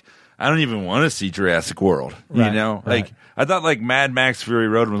are like, I don't even want to see Jurassic World. Right. Like I thought like Mad Max Fury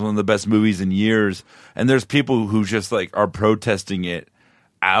Road was one of the best movies in years. And there's people who just like are protesting it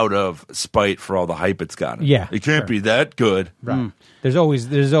out of spite for all the hype it's gotten. Yeah. It can't be that good. Right. There's always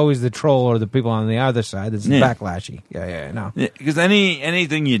the troll or the people on the other side that's backlashy. No. Yeah, because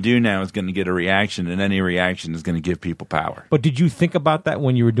anything you do now is going to get a reaction, and any reaction is going to give people power. But did you think about that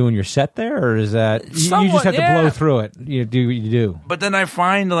when you were doing your set there, or is that you just have to blow through it? You do what you do. But then I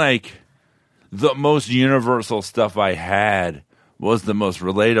find like the most universal stuff I had was the most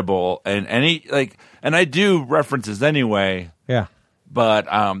relatable, and I do references anyway. Yeah. But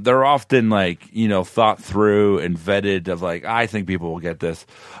they're often thought through and vetted of I think people will get this.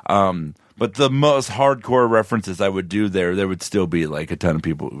 But the most hardcore references I would do there would still be a ton of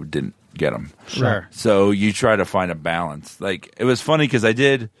people who didn't get them. Sure. So you try to find a balance. It was funny because I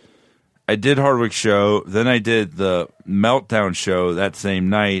did Hardwick's show, then I did the Meltdown show that same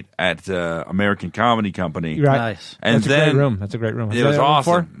night at American Comedy Company. Right. Nice. And That's a great room. That's a great room. It was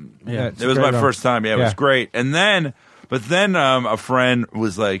awesome. Yeah, it was my first time. Yeah, it was Yeah. great. And then, a friend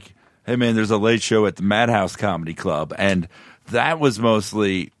was like, "Hey man, there's a late show at the Madhouse Comedy Club," and that was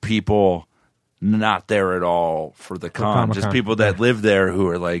mostly people not there at all for the con, Comic-Con. just people that live there who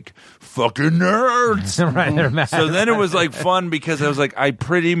are fucking nerds. Right, they're mad. So then it was fun because I was I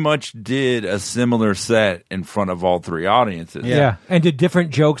pretty much did a similar set in front of all three audiences. Yeah. And did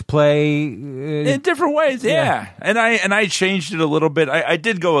different jokes play? In different ways, yeah. And I changed it a little bit. I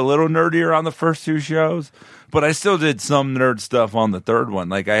did go a little nerdier on the first two shows, but I still did some nerd stuff on the third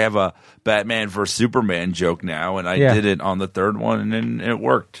one. I have a Batman vs Superman joke now, and I did it on the third one, and it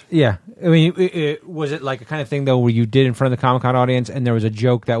worked. Yeah. I mean, was it a kind of thing, though, where you did in front of the Comic-Con audience, and there was a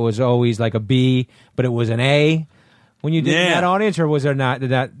joke that was always a B, but it was an A when you did in that audience, or was there not,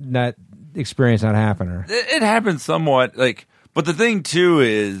 did that experience not happen? Or It happened somewhat, but the thing, too,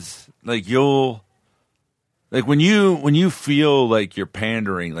 is, you'll, when you feel you're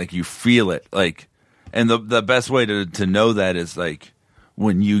pandering, you feel it, and the best way to know that is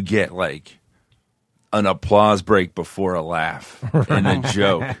when you get an applause break before a laugh in a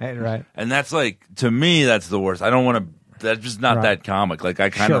joke. Right. And that's to me, that's the worst. I don't want to, that's just not that comic. I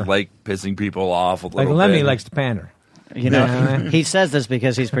kind of like pissing people off a little bit. Lemmy likes to pander. He says this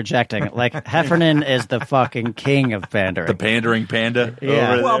because he's projecting. Heffernan is the fucking king of pandering. The pandering panda.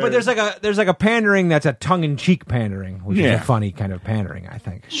 Yeah. Over Well, there. but there's a pandering that's a tongue-in-cheek pandering, which is a funny kind of pandering, I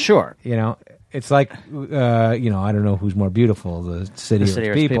think. Sure. It's I don't know who's more beautiful, the city, The city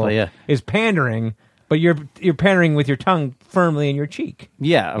or or its its people, people, yeah. is pandering, but you're pandering with your tongue firmly in your cheek.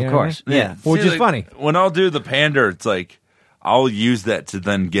 Yeah, of You know what I course. mean? Yeah. Which is funny. When I'll do the pander, it's I'll use that to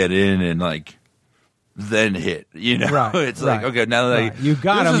then get in and then hit. Right, It's right. okay, now that Right. You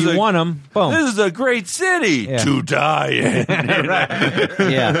got this him, is you won him, boom. This is a great city to die in.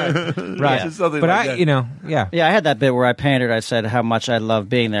 Yeah. Right. Just something But like that. yeah. Yeah, I had that bit where I pandered. I said how much I love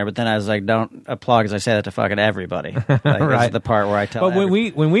being there, but then I was like, don't applaud because I say that to fucking everybody. This Right. is the part where I tell But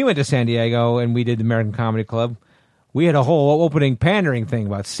when we went to San Diego and we did the American Comedy Club, we had a whole opening pandering thing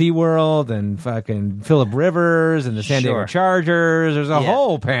about SeaWorld and fucking Phillip Rivers and the San Diego Sure. Chargers. There's a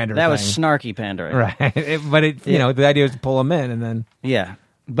whole pandering that was thing. snarky pandering. Right. But the idea was to pull them in and then Yeah.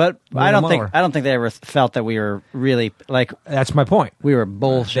 But Move I them don't over. think they ever felt that we were really that's my point. we were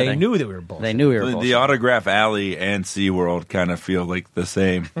bullshitting. They knew that we were bullshit. They knew we were The bullshitting. Autograph Alley and SeaWorld kind of feel the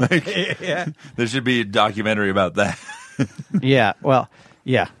same. Yeah. There should be a documentary about that. Yeah. Well,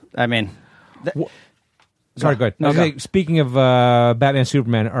 yeah. I mean, Sorry, go ahead. No, I was go. saying, speaking of Batman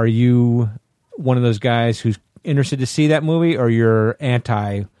Superman, are you one of those guys who's interested to see that movie, or you're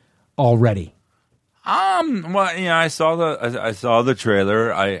anti already? Well, I saw the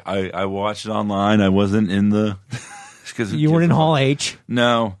trailer. I watched it online. I wasn't in the because You weren't in Hall H.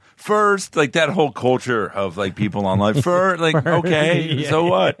 No. First, that whole culture of people online. Okay, so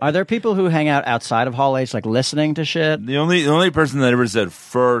what? are there people who hang out outside of Hall H, listening to shit? The only person that ever said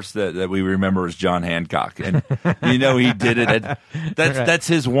first that we remember is John Hancock, and he did it. That's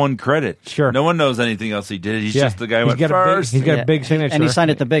his one credit. Sure. No one knows anything else he did. He's just the guy who went got first. He's got Yeah. a big signature, And he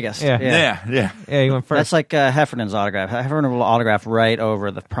signed it the biggest. Yeah. Yeah. Yeah, he went first. That's like Heffernan's autograph. Heffernan will autograph right over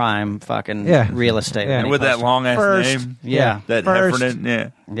the prime fucking real estate. Yeah. when And he with that posts long ass First. name, Yeah. that First. Heffernan, yeah.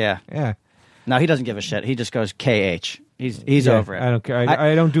 it. Yeah. yeah. No, he doesn't give a shit. He just goes KH. He's Yeah, over it. I don't care.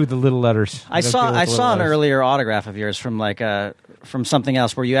 I don't do the little letters. I don't saw deal with the an little letters. earlier autograph of yours from from something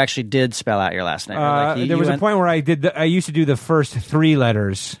else where you actually did spell out your last name. Or There was a point where I used to do the first 3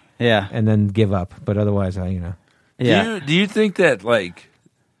 letters Yeah. and then give up, but otherwise, Yeah. Do you think that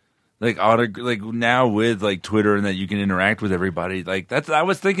now with Twitter and that you can interact with everybody, I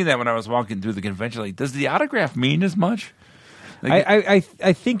was thinking that when I was walking through the convention, does the autograph mean as much? I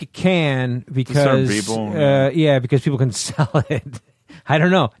think it can because certain people, because people can sell it. I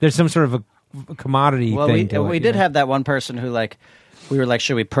don't know. There's some sort of a commodity Well, thing. we did have that one person who we were like,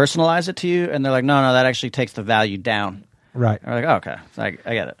 should we personalize it to you? And they're like, no, that actually takes the value down. right. And we're like, oh, okay, so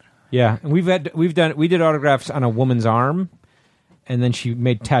I get it. Yeah, and we did autographs on a woman's arm, and then she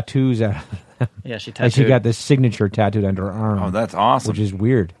made tattoos out of them. Yeah, she And tattooed. she got this signature tattooed under her arm. Oh, that's awesome. Which is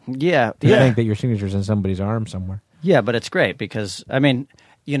weird. Yeah, To yeah. think that your signature's on somebody's arm somewhere. Yeah, but it's great because, I mean,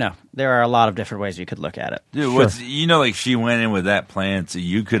 there are a lot of different ways you could look at it. Dude, like she went in with that plan, so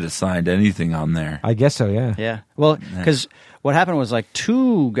you could have signed anything on there. I guess so, yeah. Yeah. Well, because what happened was like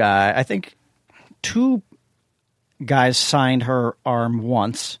two guys signed her arm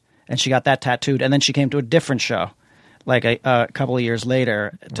once, and she got that tattooed, and then she came to a different show, like a couple of years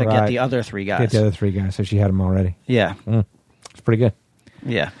later, to get the other three guys. Get the other three guys, so she had them already. Yeah. It's pretty good.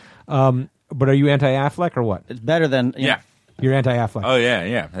 Yeah. But are you anti-Affleck or what? It's better than... You're anti-Affleck. Oh,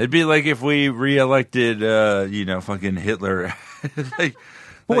 yeah. It'd be like if we re-elected, fucking Hitler. But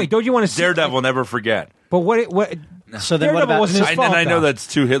wait, don't you want to see... Daredevil, never forget. But what So then what about... wasn't his fault, And I know though. that's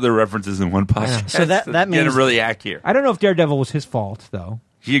two Hitler references in one podcast. So that means... Getting really accurate. I don't know if Daredevil was his fault, though.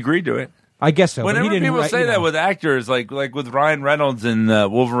 He agreed to it. I guess so. Whenever but he didn't people say that with actors, like with Ryan Reynolds in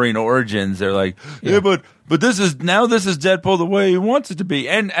Wolverine Origins, they're like, but this is Deadpool the way he wants it to be.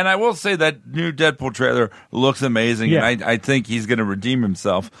 And I will say that new Deadpool trailer looks amazing, and I think he's going to redeem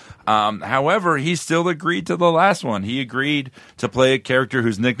himself. However, he still agreed to the last one. He agreed to play a character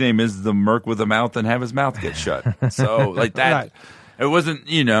whose nickname is the Merc with a Mouth and have his mouth get shut. So like that, Right. It wasn't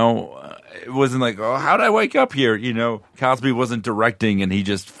it wasn't like, oh, how'd I wake up here? Cosby wasn't directing, and he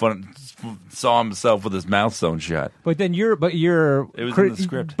just saw himself with his mouth sewn shut. But then you're It was in the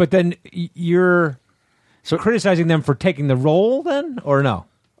script. But then you're criticizing them for taking the role, then, or no?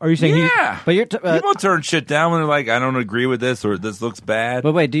 Are you saying But you're people turn shit down when they're like, I don't agree with this, or this looks bad.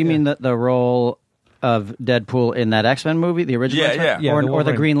 But wait, do you mean the role of Deadpool in that X-Men movie, the original X-Men? Yeah, or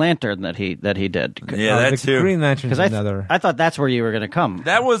the Green Lantern that he did? Yeah, that the too. Green Lantern's Because another. I thought that's where you were going to come.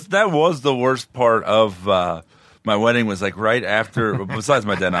 That was the worst part of my wedding. Was like right after, besides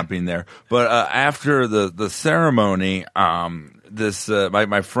my dad not being there, but after the ceremony,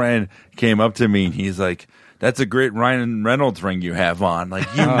 my friend came up to me and he's like, "That's a great Ryan Reynolds ring you have on. Like,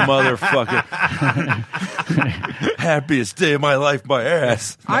 you motherfucker. Happiest day of my life, my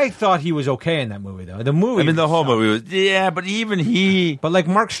ass." I thought he was okay in that movie, though. The movie. I mean, the whole sucked. movie was, but even he. But like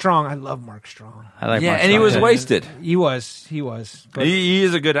Mark Strong, I love Mark Strong. I like Mark and he Strong. was wasted. He was. But He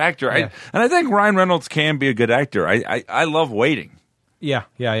is a good actor. Yeah. And I think Ryan Reynolds can be a good actor. I love Waiting. yeah.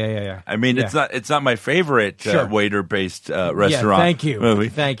 I mean, Yeah. it's not my favorite Sure. waiter-based Yeah, restaurant thank you. movie.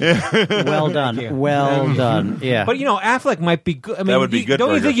 Thank you. Well done. Thank you. Well done. Yeah. But Affleck might be good. I mean, That would be good Don't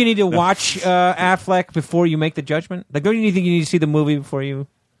for you think you. you need to watch Affleck before you make the judgment? Like, don't you think you need to see the movie before you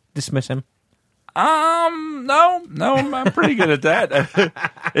dismiss him? No, I'm pretty good at that.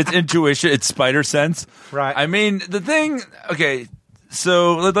 It's intuition. It's spider sense. Right. I mean, the thing. Okay,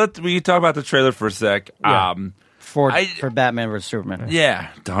 so we talk about the trailer for a sec. Yeah. for Batman vs Superman. Yeah,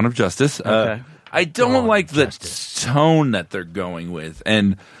 Dawn of Justice. Okay. I don't like the tone that they're going with,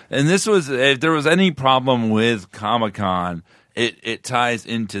 and this was, if there was any problem with Comic-Con, it ties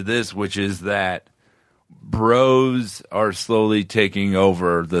into this, which is that bros are slowly taking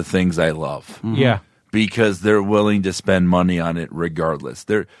over the things I love. Yeah. Because they're willing to spend money on it regardless.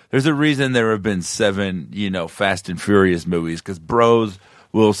 There's a reason there have been 7, Fast and Furious movies, because bros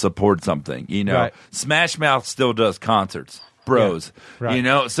will support something. Right. Smash Mouth still does concerts. Bros. Yeah.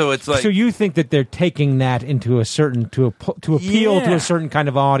 Right. So it's like, So you think that they're taking that into a certain to appeal to Yeah. a certain kind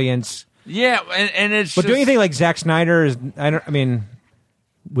of audience? yeah, and it's. But just, don't you think like Zack Snyder is? I mean,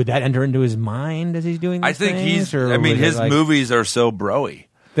 would that enter into his mind as he's doing? These I think things, or was it his like- movies are so broy.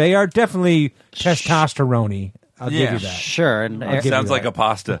 They are definitely testosterone-y. I'll Yeah. give you that. Sure. And I'll give you Sounds that. like a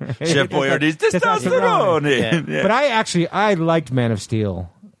pasta. Chef Boyardee's Testosterone. testosterone. Yeah. Yeah. But I liked Man of Steel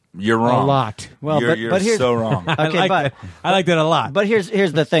You're wrong. a lot. well, you're but here's so wrong. okay, but I liked it a lot. but here's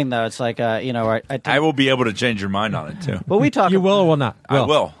the thing though. It's like I will be able to change your mind on it too. But we talk. you will or will not? I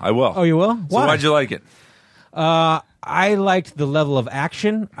will. Oh, you will? So Why? why'd you like it? I liked the level of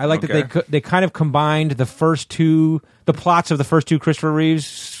action. I liked Okay. that they kind of combined the plots of the first two Christopher Reeves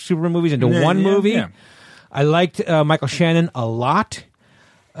Superman movies into one movie. Yeah. I liked Michael Shannon a lot,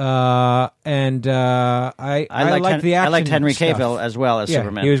 and I liked the action. I liked Henry stuff. Cavill as well as Yeah,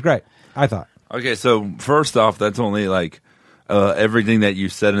 Superman. he was great. I thought. Okay, so first off, that's only like everything that you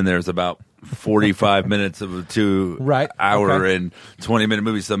said in there is about 45 minutes of a 2 Right, hour okay. and 20-minute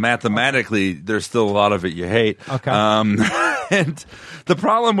movie. So mathematically, there's still a lot of it you hate. Okay. And the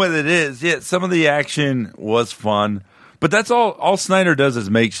problem with it is, some of the action was fun, but that's all Snyder does is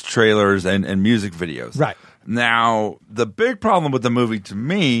makes trailers and music videos. Right. Now, the big problem with the movie to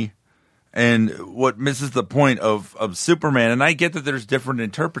me, and what misses the point of Superman, and I get that there's different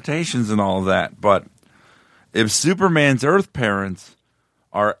interpretations and all of that, but if Superman's Earth parents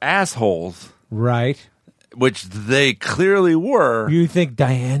are assholes, Right. which they clearly were. You think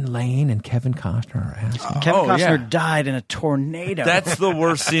Diane Lane and Kevin Costner are assholes? Kevin Costner died in a tornado. That's the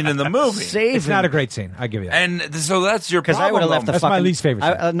worst scene in the movie. It's not a great scene. I give you that. And so that's your Because problem. I would have left the That's fucking... my least favorite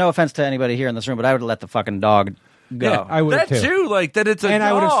scene. no offense to anybody here in this room, but I would have let the fucking dog go. Yeah, I would have that too. Like that it's a and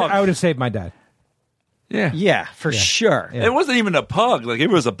dog. I would have saved my dad. Yeah. For sure. Yeah. It wasn't even a pug. Like, if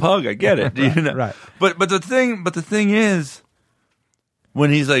it was a pug, I get it. You know? Right. But the thing is,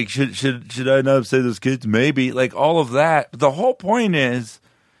 when he's like, should I not say those kids? Maybe. Like, all of that. But the whole point is,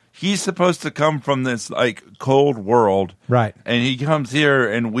 he's supposed to come from this, like, cold world. Right. And he comes here,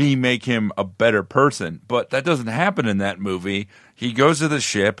 and we make him a better person. But that doesn't happen in that movie. He goes to the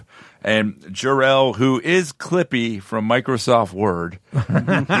ship, and Jor-El, who is Clippy from Microsoft Word,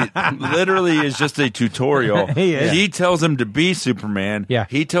 literally is just a tutorial. He is. He tells him to be Superman. Yeah.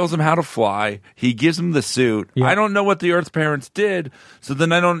 He tells him how to fly. He gives him the suit. Yeah. I don't know what the Earth's parents did, so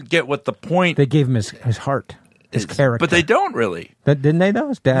then I don't get what the point They gave him his heart, his character. But they don't really. Didn't they, though?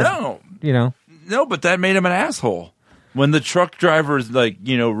 His dad. No. You know. No, but that made him an asshole. When the truck driver's, like,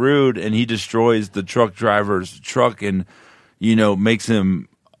 rude, and he destroys the truck driver's truck and, makes him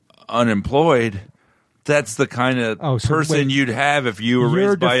unemployed, that's the kind of person wait, you'd have if you were You're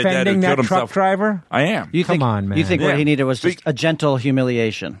raised by a dad who defending killed that truck himself. driver? I am. Come on, man. You think Yeah. what he needed was just a gentle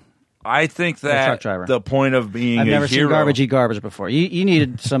humiliation? I think truck that driver. the point of being I've a never hero, seen garbage eat garbage before. You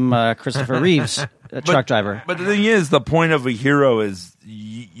needed some Christopher Reeves truck driver. But the thing is, the point of a hero is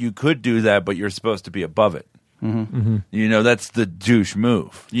you could do that, but you're supposed to be above it. Mm-hmm. Mm-hmm. That's the douche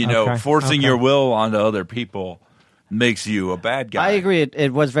move. Okay. Forcing your will onto other people makes you a bad guy. I agree.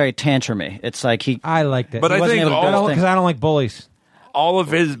 It was very tantrumy. It's like I liked it. But I wasn't think able to do his thing. because I don't like bullies. all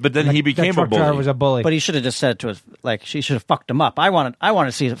of his, but then he became that a truck driver bully. was a bully. But he should have just said it to us, like, she should have fucked him up. I want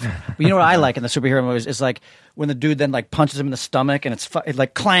to see. You know what I like in the superhero movies is like when the dude then like punches him in the stomach and it's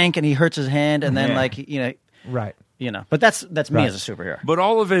like clank and he hurts his hand and then Right. But that's me Right. as a superhero. But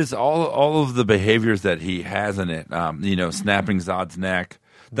all of his, all of the behaviors that he has in it, snapping Zod's neck,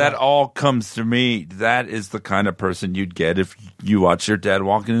 that all comes to me. That is the kind of person you'd get if you watch your dad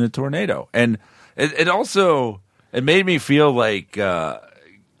walking in a tornado. And it also made me feel like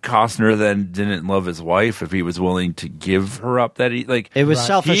Costner then didn't love his wife if he was willing to give her up. That It was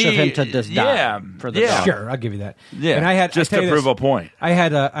selfish of him to just die for the dog. Sure, I'll give you that. Yeah, and I had just I tell to you prove this, a point. I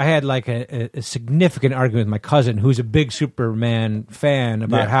had like a significant argument with my cousin, who's a big Superman fan,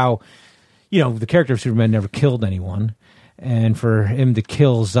 about how the character of Superman never killed anyone, and for him to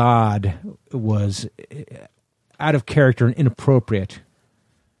kill Zod was out of character and inappropriate.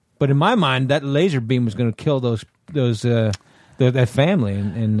 But in my mind, that laser beam was going to kill that family,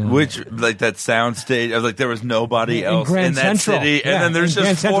 and Which, like, that sound stage, like, there was nobody else Grand in that Central. city, Yeah, and then there's and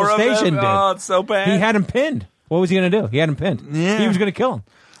just Grand four Central of Station them. did. Oh, it's so bad. he had him pinned. What was he going to do? He had him pinned. Yeah. He was going to kill him.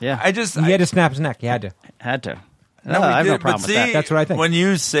 Yeah, He had to snap his neck. He had to. had to. No, I have we no did, problem but with that. That's what I think. When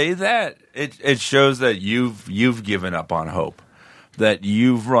you say that, it shows that you've given up on hope, that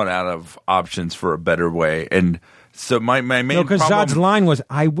you've run out of options for a better way. And so my main because problem, Zod's line was,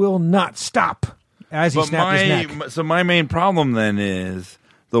 "I will not stop," as he snapped his neck. So my main problem then is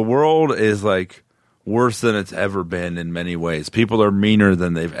the world is like worse than it's ever been in many ways. People are meaner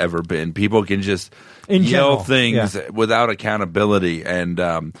than they've ever been. People can just In yell general, things yeah. without accountability, and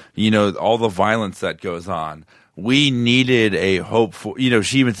all the violence that goes on. We needed a hopeful.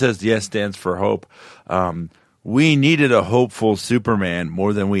 She even says yes stands for hope. We needed a hopeful Superman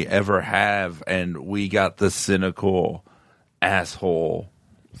more than we ever have, and we got the cynical asshole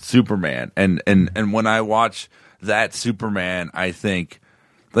Superman. And when I watch that Superman, I think,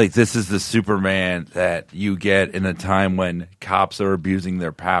 like, this is the Superman that you get in a time when cops are abusing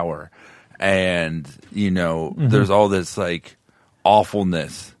their power, and there's all this like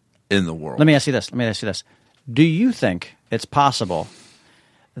awfulness in the world. Let me ask you this. Do you think it's possible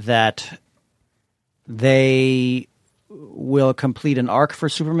that they will complete an arc for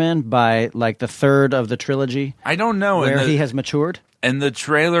Superman by like the third of the trilogy? I don't know. Where he has matured? And the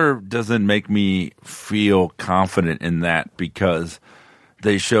trailer doesn't make me feel confident in that, because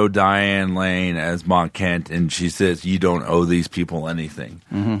they show Diane Lane as Ma Kent, and she says, "You don't owe these people anything,"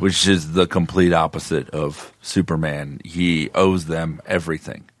 which is the complete opposite of Superman. He owes them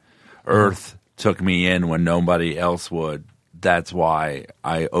everything. Earth took me in when nobody else would. That's why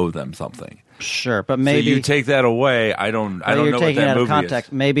I owe them something. Sure, but maybe so you take that away. I don't know you're what taking that it out of movie context.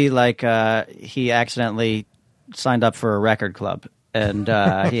 is. Maybe like he accidentally signed up for a record club and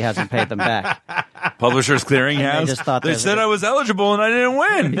he hasn't paid them back. Publishers Clearinghouse. And they just thought they that- said I was eligible and I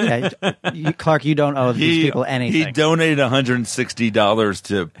didn't win. Clark, you don't owe these people anything. He donated $160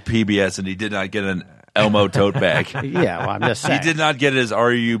 to PBS, and he did not get an Elmo tote bag. Yeah, well, I'm just He saying. did not get his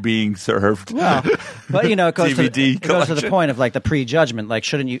 "Are you being served?" Well, but it goes DVD it goes to the collection. point of like the prejudgment. Like,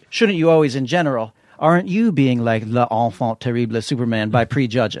 shouldn't you always, in general, aren't you being like l'enfant terrible Superman by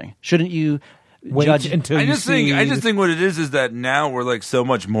prejudging? Shouldn't you Wait judge until I you just see. think what it is that now we're like so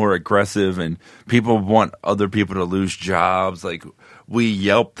much more aggressive, and people want other people to lose jobs. Like we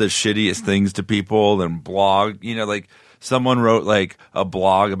Yelp the shittiest things to people and blog. Like someone wrote like a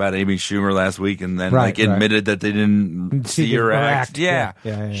blog about Amy Schumer last week, and then Right, admitted that they didn't see her act. Yeah.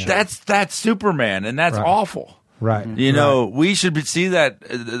 That's Superman, and that's Right. awful. Right. We should see that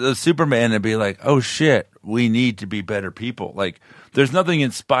the Superman and be like, oh shit, we need to be better people. Like, there's nothing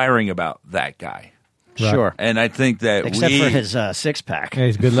inspiring about that guy. Sure. And I think that Except for his six pack. Yeah,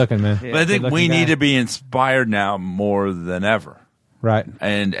 he's good looking, man. but I think we need to be inspired now more than ever. Right.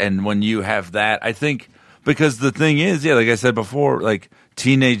 And when you have that, I think, because the thing is, like I said before, like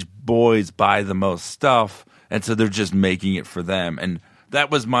teenage boys buy the most stuff, and so they're just making it for them. And that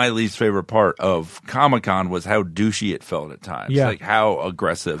was my least favorite part of Comic-Con, was how douchey it felt at times. Yeah. Like how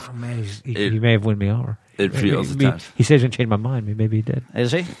aggressive Oh, man, he may have won me over. it feels at times. He says he changed my mind. Maybe he did.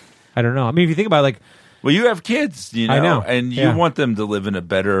 Is he? I don't know. I mean, if you think about it, like, Well, you have kids, I know. and you Yeah. want them to live in a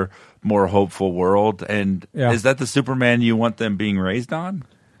better, more hopeful world. And Yeah. is that the Superman you want them being raised on?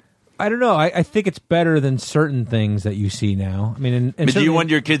 I don't know. I think it's better than certain things that you see now. I mean, and But do you certainly- want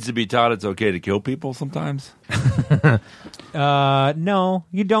your kids to be taught it's okay to kill people sometimes? No,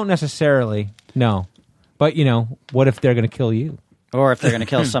 you don't necessarily. No, but what if they're going to kill you? Or if they're going to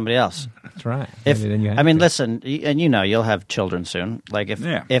kill somebody else? That's right. If Maybe then you have I mean, to. listen, and you'll have children soon. Like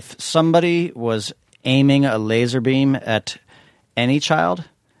Yeah. if somebody was aiming a laser beam at any child,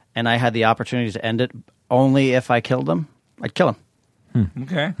 and I had the opportunity to end it only if I killed them, I'd kill him.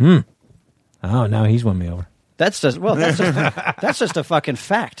 Okay. Oh, now he's won me over. That's just that's just a fucking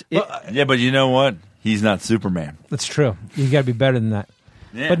fact. Yeah, but you know what? He's not Superman. That's true. You got to be better than that.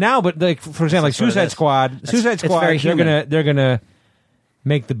 Yeah. But now, like for example, like That's what it Suicide is. Squad. Suicide it's Squad. very human. They're gonna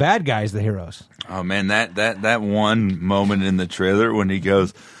make the bad guys the heroes. Oh man, that one moment in the trailer when he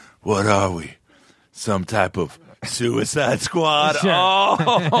goes, "What are we? Some type of Suicide Squad?" Sure.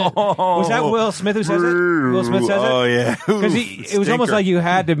 Oh, Was that Will Smith who says it? Will Smith says Oh it yeah, because it was almost Stinker. like you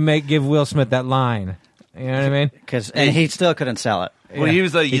had to give Will Smith that line. You know what I mean? And he still couldn't sell it. Well, he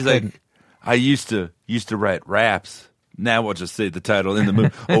was like, He he's like, couldn't. I used to write raps. Now we'll just say the title in the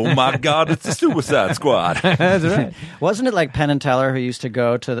movie. Oh my God, it's the Suicide Squad. That's right. Wasn't it like Penn and Teller, who used to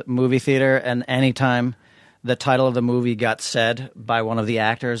go to the movie theater, and anytime the title of the movie got said by one of the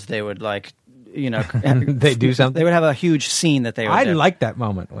actors, they would like, They do something. They would have a huge scene that they would I do. like that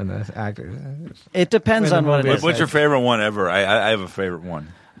moment when the actors. It depends when on the what it movie- is. What's your favorite one ever? I have a favorite one.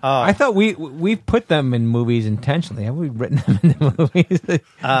 I thought we put them in movies intentionally. Have we written them in the movies?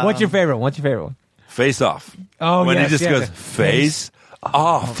 What's your favorite one? What's your favorite one? Face Off. Oh, when yes, he just yes. goes face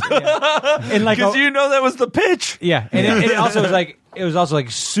off, And like, because you know that was the pitch. yeah, and it also was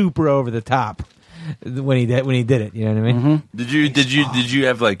like super over the top when he did it. You know what I mean? Did you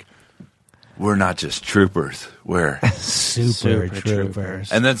have like, we're not just troopers, we're Super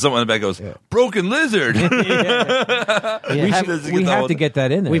troopers. and then someone in the back goes, broken lizard. We have to get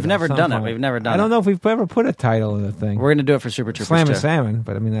that in there. We've at never some done it. point. We've never done I don't it. know if we've ever put a title in the thing. We're going to do it for Super Troopers Slam too. and Salmon,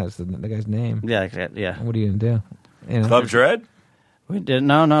 but I mean that's the guy's name. Yeah. What are you gonna do? Club Dread. We didn't.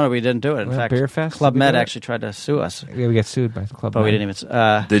 No, we didn't do it. In Well, fact, Beer Fest, Club did we Med do it? actually tried to sue us, Yeah, we got sued by the club. but we Med. didn't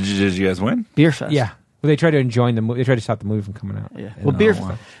even. Did you guys win? Beer Fest. Yeah, well, they tried to enjoin the movie. They tried to stop the movie from coming out. Yeah. And Well,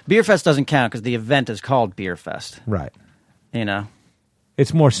 I- Beer Fest doesn't count because the event is called Beer Fest. right. You know.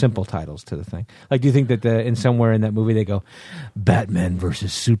 It's more simple titles to the thing. Like, do you think that in somewhere in that movie they go, Batman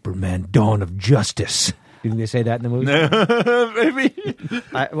versus Superman: Dawn of Justice? Do you think they say that in the movie? Maybe.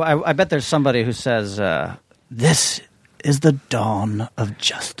 I bet there's somebody who says, "This is the dawn of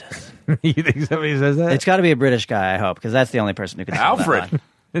justice." You think somebody says that? It's got to be a British guy, I hope, because that's the only person who can. sell that Alfred.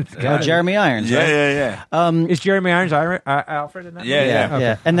 line. Oh, Jeremy Irons. right? Yeah. Is Jeremy Irons Alfred in that? Yeah, movie?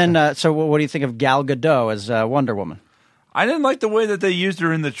 Yeah. Okay. And then, so what do you think of Gal Gadot as Wonder Woman? I didn't like the way that they used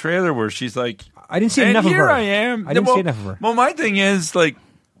her in the trailer, where she's like, I didn't see and enough of here her. I am. I didn't see enough of her. Well, my thing is like,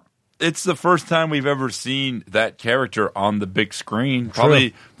 it's the first time we've ever seen that character on the big screen.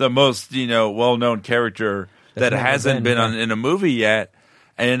 Probably the most well-known character that never hasn't been been, in a movie yet.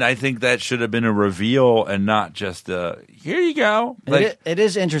 And I think that should have been a reveal and not just here you go. Like, It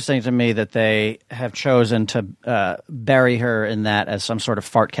is interesting to me that they have chosen to bury her in that as some sort of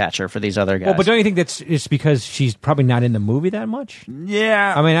fart catcher for these other guys. Well, but don't you think it's because she's probably not in the movie that much?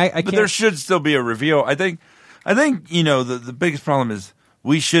 yeah. I mean, I but can't- there should still be a reveal. I think the biggest problem is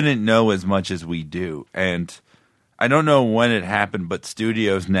we shouldn't know as much as we do. And I don't know when it happened, but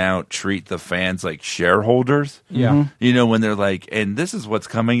studios now treat the fans like shareholders. Yeah. You know, when they're like, and this is what's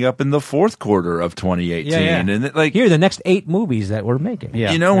coming up in the fourth quarter of 2018. And here are the next 8 movies that we're making.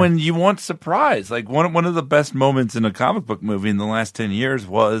 Yeah. You know, when you want surprise, like one of the best moments in a comic book movie in the last 10 years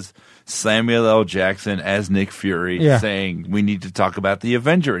was Samuel L. Jackson as Nick Fury saying, we need to talk about the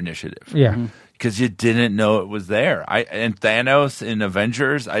Avenger Initiative. Yeah. Because you didn't know it was there. And Thanos in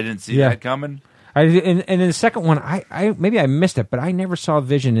Avengers, I didn't see that coming. And in the second one, I maybe I missed it, but I never saw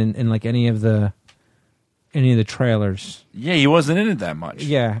Vision in like any of the trailers. Yeah, he wasn't in it that much.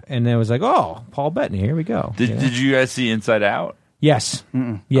 Yeah, and it was like, oh, Paul Bettany, here we go. Did you guys see Inside Out? Yes.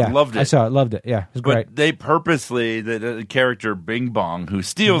 Yeah, I loved it. I saw it, loved it. Yeah, it was great. But they purposely, the character Bing Bong, who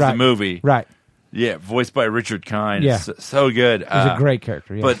steals the movie, right? Yeah, voiced by Richard Kind. Yeah. So good. He's a great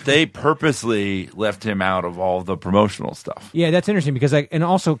character. Yeah. But they purposely left him out of all the promotional stuff. Yeah, that's interesting because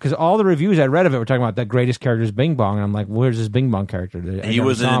because all the reviews I read of it were talking about the greatest character is Bing Bong, and I'm like, where's this Bing Bong character? He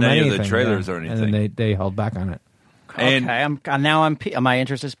wasn't in any of the trailers or anything. And then they held back on it. My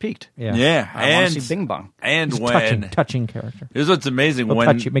interest is piqued. Yeah, I want to see Bing Bong. And He's when touching character. Here's what's amazing: He'll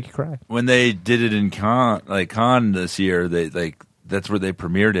touch you, make you cry. When they did it in Con this year, that's where they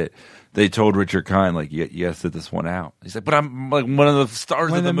premiered it. They told Richard Kind, like, you gotta sit this one out. He's like, but I'm like one of the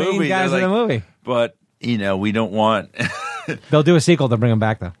stars of the movie. Main guys of the movie. But, we don't want... They'll do a sequel. They'll bring him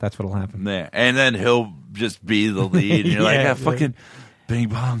back, though. That's what'll happen. Yeah. And then he'll just be the lead. And you're fucking Bing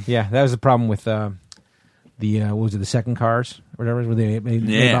Bong. Yeah, that was the problem with what was it, the second Cars? Or whatever, where they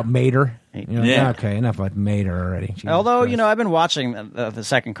made about Mater. Okay, enough about Mater already. Jesus Although, Christ. I've been watching the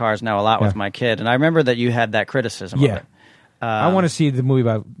second Cars now a lot with my kid, and I remember that you had that criticism of it. I want to see the movie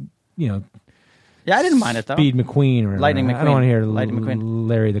about, Yeah, I didn't mind it though. Speed McQueen or Lightning McQueen. I don't want to hear Lightning McQueen.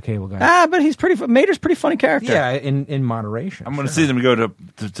 Larry the Cable Guy. But he's Mater's pretty funny character. Yeah, in moderation. I'm going to see them go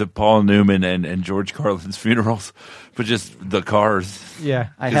to Paul Newman and George Carlin's funerals, but just the Cars. Yeah,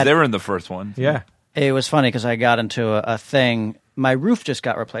 Because they were in the first one. Yeah, it was funny because I got into a thing. My roof just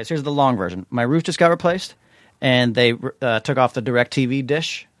got replaced. Here's the long version. My roof just got replaced, and they took off the DirecTV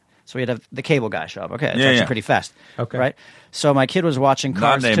dish. So we had the cable guy show up. Okay, it's actually pretty fast. Okay, right. So my kid was watching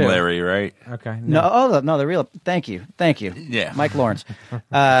Cars. Not named Larry, right? Okay. No, the real. Thank you. Yeah, Mike Lawrence.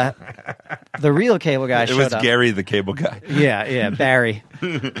 The real cable guy showed up. It was Gary, the cable guy. Yeah, Barry.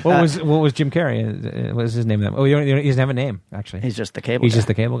 What was Jim Carrey? What was his name? Oh, he doesn't have a name actually. He's just the cable. He's guy. just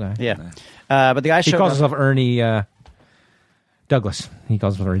the cable guy. Yeah, but the guy he showed calls up. himself Ernie Douglas. He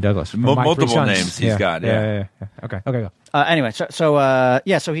calls himself Ernie Douglas. Multiple names he's got. Yeah. Okay, go. Anyway,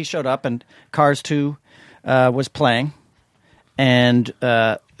 so he showed up and Cars 2 was playing, and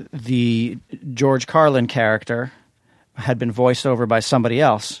the George Carlin character had been voiced over by somebody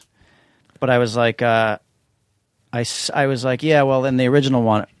else. But I was like, I was like, yeah, well, in the original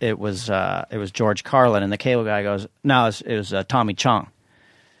one, it was George Carlin, and the cable guy goes, no, it was Tommy Chong.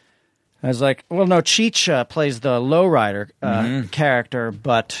 I was like, well, no, Cheech plays the lowrider character,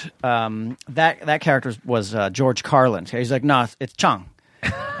 but that character was George Carlin. He's like, no, it's Chong.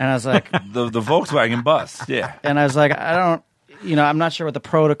 And I was like... the Volkswagen bus, yeah. And I was like, I'm not sure what the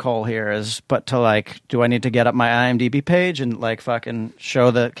protocol here is, but do I need to get up my IMDb page and fucking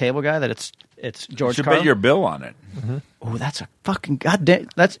show the cable guy that it's George You should Carlin? bet your bill on it. Mm-hmm. Oh, that's a fucking goddamn...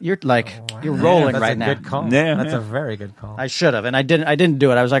 you're rolling right now. That's a good call. Yeah, that's a very good call. I should have, and I didn't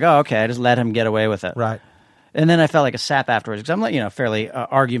do it. I was like, oh, okay, I just let him get away with it. Right. And then I felt like a sap afterwards because I'm like, a fairly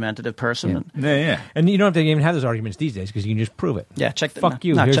argumentative person. Yeah. And you don't have to even have those arguments these days because you can just prove it. Yeah, Fuck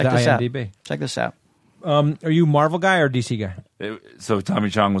you. Here's check the this IMDb. Out. Check this out. Are you Marvel guy or DC guy? So Tommy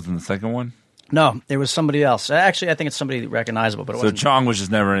Chong was in the second one? No, it was somebody else. Actually, I think it's somebody recognizable, but it wasn't. Chong was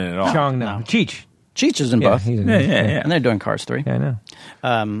just never in it at all. Chong, no. Cheech. Cheech is in both. He's in Yeah. And they're doing Cars 3. Yeah, I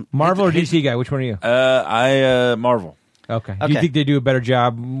know. Marvel or DC guy? Which one are you? I Marvel. Okay. Do you think they do a better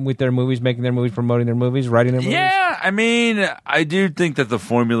job with their movies, making their movies, promoting their movies, writing their movies? Yeah, I mean, I do think that the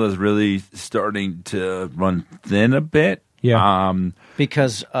formula is really starting to run thin a bit. Yeah.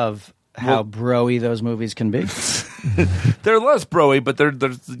 Because of how bro-y those movies can be. They're less bro-y, but they're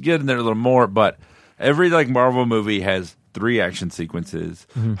getting there a little more. But every Marvel movie has 3 action sequences,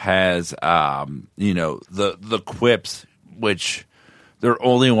 has the quips, which they're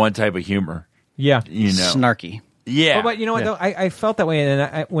only one type of humor. Yeah. Snarky. Yeah. But you know what, though? I felt that way.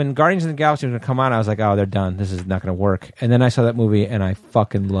 And when Guardians of the Galaxy was going to come on, I was like, oh, they're done. This is not going to work. And then I saw that movie, and I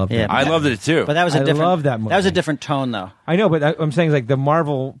fucking loved it. I loved it, too. But that was I love that movie. That was a different tone, though. I know, but I'm saying the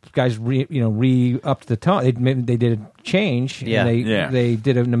Marvel guys re-upped the tone. They did a change. Yeah. And they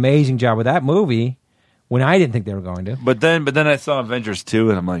did an amazing job with that movie when I didn't think they were going to. But then I saw Avengers 2,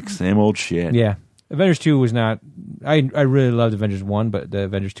 and I'm like, same old shit. Yeah. Avengers 2 was not... I really loved Avengers 1, but the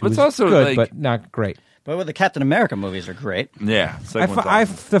Avengers 2 was also good, but not great. But with the Captain America movies are great. Yeah. Second one's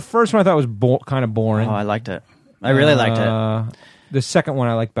awesome. The first one I thought was kind of boring. Oh, I liked it. I really liked it. The second one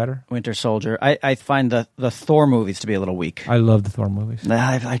I like better. Winter Soldier. I find the Thor movies to be a little weak. I love the Thor movies.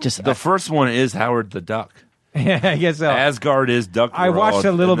 The first one is Howard the Duck. Yeah, I guess so. Asgard is Duck I World. watched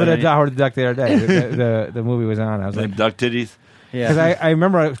a little bit of Howard the Duck the other day. The movie was on. I was like, Duck titties. Yeah. because I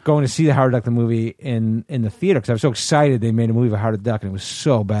remember I was going to see the Howard the Duck the movie in the theater because I was so excited they made a movie of Howard the Duck and it was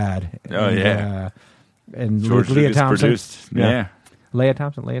so bad. Oh, yeah. And George Leah Lucas Thompson produced. Yeah. Leah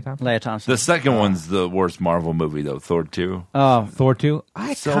Thompson. Leia Thompson. The second one's the worst Marvel movie, though. Thor 2. Oh, Thor 2.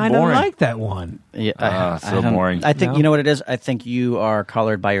 I So kind of boring. like that one. yeah. So boring. I think No? you know what it is. I think you are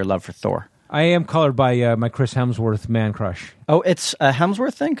colored by your love for Thor. I am colored by my Chris Hemsworth man crush. Oh, it's a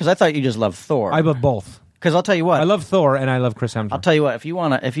Hemsworth thing? Because I thought you just loved Thor. I love both. Because I'll tell you what. I love Thor and I love Chris Hemsworth. I'll tell you what. If you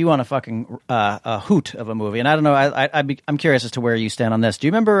want a fucking a hoot of a movie, and I don't know, I'm curious as to where you stand on this. Do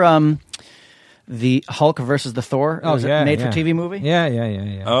you remember the Hulk versus the Thor? It was a made-for-TV movie.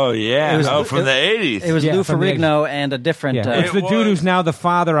 Yeah. Oh, yeah. It was- from the 80s. It was Yeah, Lou from the Ferrigno and a different. Yeah. It's the It dude was. who's now the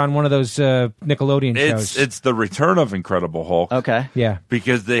father on one of those Nickelodeon shows. It's the Return of Incredible Hulk. Okay. Yeah.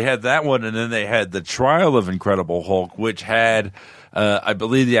 Because they had that one, and then they had the Trial of Incredible Hulk, which had, I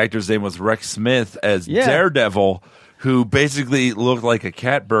believe the actor's name was Rex Smith as Yeah. Daredevil, who basically looked like a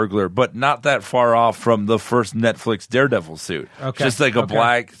cat burglar, but not that far off from the first Netflix Daredevil suit. Okay. Just like a Okay.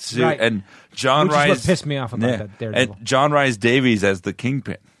 black suit. Right. And John Which is Rhys. what pissed me off about that Daredevil. And John Rhys Davies as the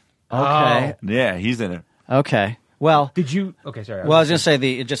Kingpin. Okay. Yeah, he's in it. Okay. Well. Did you? Okay, sorry. Well, I was going to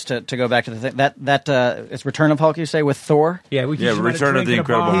say just to go back to the thing that it's Return of Hulk. You say with Thor. Yeah, we Yeah, just went Return to of drink the in a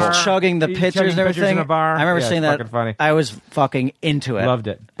Incredible bar. Hulk. He's chugging the He's pictures chugging and everything. in a bar. I remember Yeah, seeing it's that. fucking funny. I was fucking into it. Loved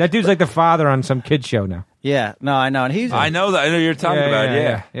it. That dude's like the father on some kid show now. Yeah. No, I know, and he's. I know that. I know you're talking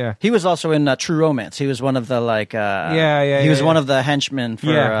about. Yeah. He was also in True Romance. He was one of the like. Yeah, He was yeah. one of the henchmen for.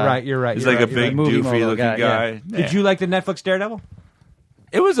 Yeah, right. You're right. He's you're like right, a you're big, right. movie doofy mogul looking guy, guy. yeah. Did you like the Netflix Daredevil?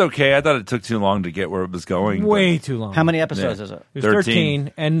 It was okay. I thought it took too long to get where it was going. Way too long. How many episodes Yeah. is it? It was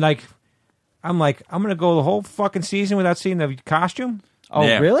 13, and I'm gonna go the whole fucking season without seeing the costume. Oh,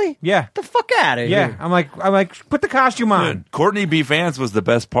 Yeah. really? Yeah, The fuck out of yeah. here! I'm like, put the costume on. Good. Courtney B. Vance was the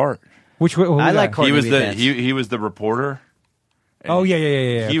best part. Which who I was like that? Courtney He was B. the Vance. he was the reporter. Oh yeah.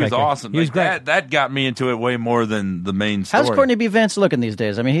 He Okay, was okay. awesome. He was Like, great. That got me into it way more than the main story. How's Courtney B. Vance looking these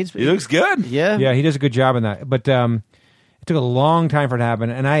days? I mean, He looks good. Yeah. Yeah, he does a good job in that. But it took a long time for it to happen,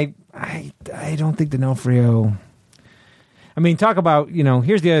 and I don't think D'Onofrio. I mean, talk about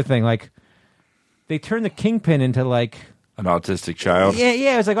Here's the other thing. Like, they turned the Kingpin into like. An autistic child.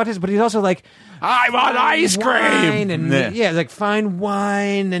 Yeah, it's like autistic, but he's also like I want ice wine cream. and Yeah. it's like fine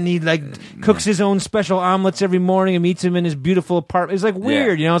wine, and he like cooks his own special omelets every morning and meets him in his beautiful apartment. It's like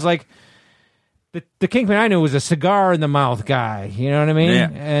weird, It's like the Kingpin I knew was a cigar in the mouth guy. You know what I mean? Yeah.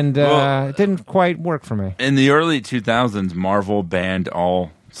 And Well, it didn't quite work for me. In the early 2000s, Marvel banned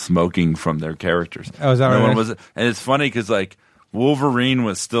all smoking from their characters. Oh, is that no right? one was, and it's funny because like Wolverine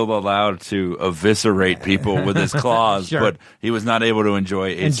was still allowed to eviscerate people with his claws, Sure. but he was not able to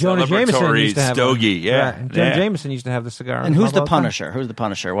enjoy a And Jonah Jameson celebratory used to have stogie. one. Yeah, And Jonah yeah. Jameson used to have the cigar. And who's the all time. Punisher? Who's the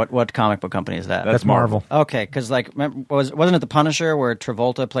Punisher? What comic book company is that? That's Marvel. Okay, because like wasn't it the Punisher where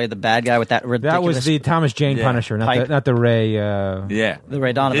Travolta played the bad guy with that ridiculous? That was the Thomas Jane Yeah. Punisher, Pipe. not the Ray. Yeah. the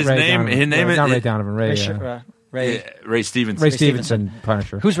Ray Donovan. His name is not Ray Donovan. Ray. Ray Stevenson. Ray Stevenson. Stevenson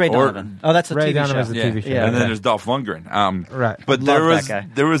Punisher. Who's Ray Or- Donovan? Oh, that's a Ray TV Donovan's show. the TV show. Yeah. And then Okay. there's Dolph Lundgren. Right. But Love that guy.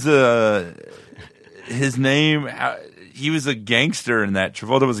 there was his name. He was a gangster in that.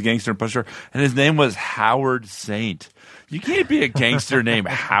 Travolta was a gangster in Punisher, and his name was Howard Saint. You can't be a gangster named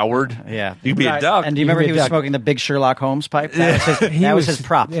Howard. Yeah. You can be a Right. duck. And do you remember He he was was Doug. smoking the big Sherlock Holmes pipe? That was his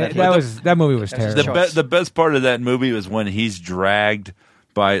prop. Yeah, that that movie was That's his terrible. choice. The best part of that movie was when he's dragged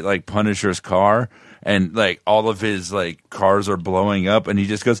by like Punisher's car, and like all of his like cars are blowing up, and he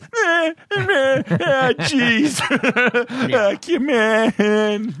just goes, "Jeez, come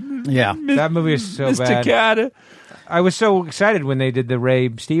on, yeah. That movie is so Mr. bad. Carter." I was so excited when they did the Ray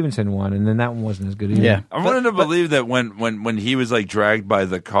Stevenson one, and then that one wasn't as good either. Yeah. I wanted to believe that when he was like dragged by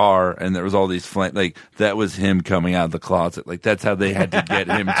the car and there was all these flames, like that was him coming out of the closet. Like that's how they had to get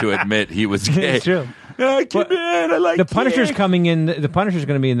him to admit he was gay. It's true. Come on, I like The Punisher's cake. coming in. The Punisher's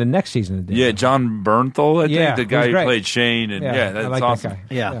going to be in the next season. Of Yeah, John Bernthal, I think, Yeah, the he guy was who great. played Shane, and yeah, that's I like awesome. that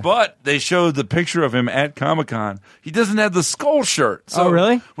guy. Yeah. But they showed the picture of him at Comic-Con. He doesn't have the skull shirt. So Oh,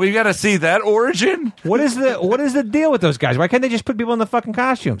 really? We got to see that origin. What is the deal with those guys? Why can't they just put people in the fucking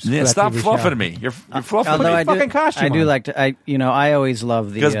costumes? Yeah, for that stop TV show? fluffing me. You're fluffing Although me. I do, fucking costume I do on. like to. I always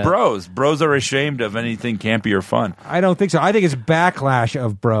love the Because bros are ashamed of anything campy or fun. I don't think so. I think it's backlash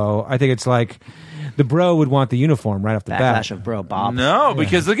of bro. I think it's like the bro would want the uniform right off the bat. Backlash of bro Bob. No,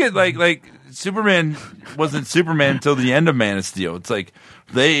 because look at like Superman wasn't Superman until the end of Man of Steel. It's like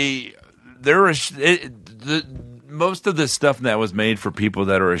most of this stuff that was made for people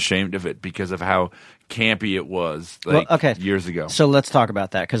that are ashamed of it because of how campy it was years ago. So let's talk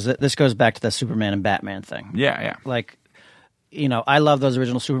about that because this goes back to the Superman and Batman thing. Yeah. Like, I love those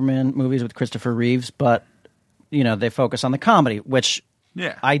original Superman movies with Christopher Reeves, but, they focus on the comedy, which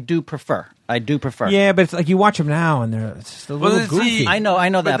I do prefer. Yeah, but it's like you watch them now and they're just a little goofy. I know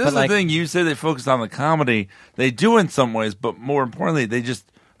that. But this is the thing. You say they focus on the comedy. They do in some ways, but more importantly, they just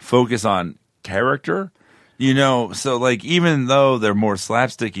focus on character. So like even though they're more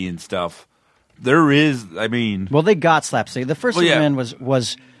slapsticky and stuff, there is. I mean, well, they got slapstick. The first Superman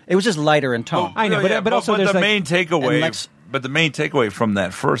was it was just lighter in tone. I know, but also the there's main takeaway. But the main takeaway from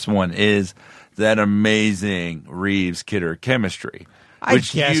that first one is that amazing Reeves Kidder chemistry.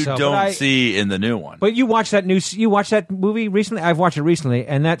 Which you don't see in the new one. But you watched that movie recently? I've watched it recently,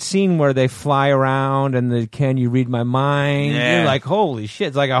 and that scene where they fly around and the "Can you read my mind?" You're like, holy shit!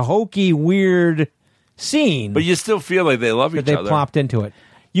 It's like a hokey, weird scene. But you still feel like they love each other. They plopped into it.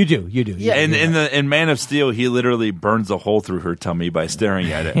 You do. Yeah. And in Man of Steel, he literally burns a hole through her tummy by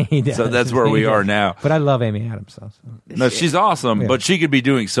staring at it. He does. So that's where we are now. But I love Amy Adams. So. No, she's awesome, but she could be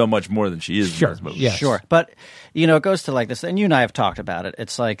doing so much more than she is in those movies. Yes. Sure. But, it goes to like this, and you and I have talked about it.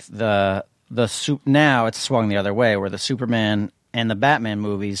 It's like now it's swung the other way, where the Superman and the Batman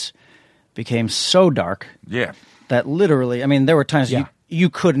movies became so dark that literally, there were times you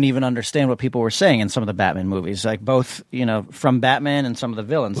couldn't even understand what people were saying in some of the Batman movies, like both, from Batman and some of the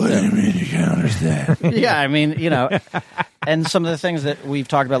villains. What do you mean you can't understand? Yeah, and some of the things that we've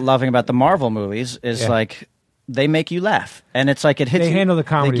talked about loving about the Marvel movies is like they make you laugh, and it's like it hits. They handle the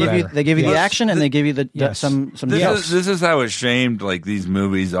comedy better. They give you the action, and they give you some jokes. This is how ashamed like these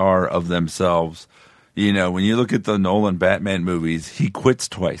movies are of themselves. When you look at the Nolan Batman movies, he quits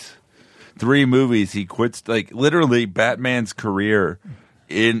twice. 3 movies he quits. Like literally, Batman's career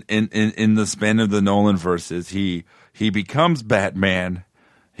in the span of the Nolan verses, he becomes Batman.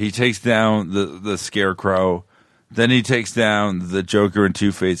 He takes down the Scarecrow. Then he takes down the Joker and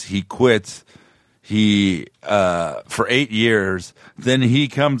Two-Face. He quits. He for 8 years. Then he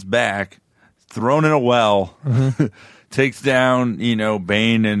comes back, thrown in a well, takes down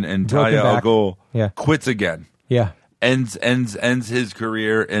Bane and Talia al Ghul. Yeah. Quits again. Yeah. Ends his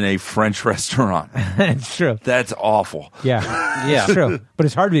career in a French restaurant. It's true. That's awful. Yeah. It's true. But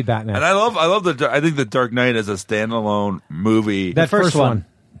it's hard to be Batman. And I think the Dark Knight is a standalone movie. That first one.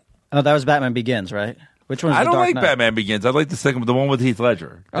 Oh, that was Batman Begins, right? Which one? I don't like Batman Begins. I like the second one, the one with Heath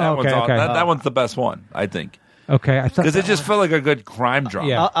Ledger. That one's the best one, I think. Okay, because it just felt like a good crime drama.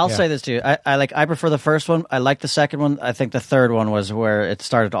 Yeah, I'll say this to you. I prefer the first one. I like the second one. I think the third one was where it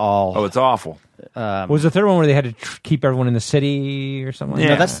started all. Oh, it's awful. Was the third one where they had to keep everyone in the city or something? Yeah,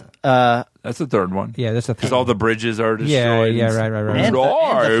 no, that's the third one. Yeah, that's the third. Because all the bridges are destroyed. Yeah, right. And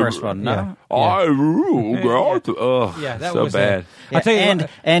the first one, no. Yeah, that was bad. I'll tell you,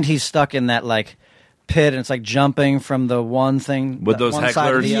 and he's stuck in that like pit, and it's like jumping from the one thing with those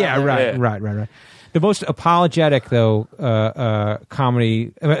hecklers. Yeah, right. The most apologetic, though,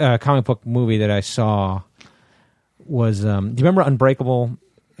 comic book movie that I saw was. Do you remember Unbreakable?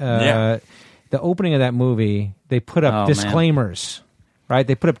 The opening of that movie, they put up disclaimers, right?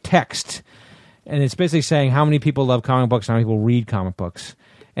 They put up text, and it's basically saying how many people love comic books and how many people read comic books.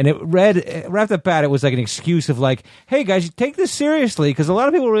 And it read right off the bat, it was like an excuse of like, "Hey guys, take this seriously because a lot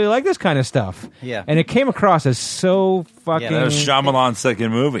of people really like this kind of stuff." Yeah, and it came across as so fucking. Yeah, that was Shyamalan's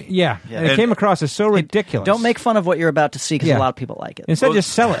second movie. Yeah. And it came across as so ridiculous. Don't make fun of what you're about to see because a lot of people like it. Instead,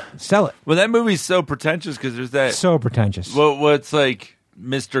 just sell it. Well, that movie's so pretentious because there's that so pretentious. Well, what's like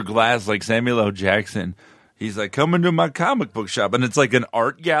Mr. Glass, like Samuel L. Jackson. He's like, come into my comic book shop. And it's like an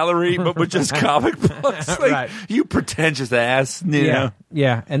art gallery, but with just comic books. Like, you pretentious ass. You know?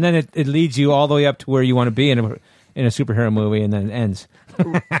 Yeah. And then it leads you all the way up to where you want to be in a superhero movie, and then it ends.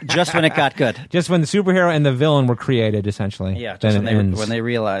 Just when it got good. Just when the superhero and the villain were created, essentially. Yeah, just when they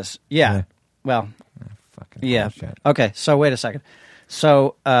realize. Yeah. Well, yeah. Bullshit. Okay, so wait a second.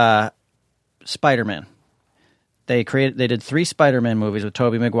 So, Spider-Man. They did 3 Spider-Man movies with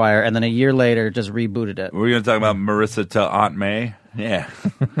Tobey Maguire, and then a year later just rebooted it. We're going to talk about Marissa to Aunt May. Yeah.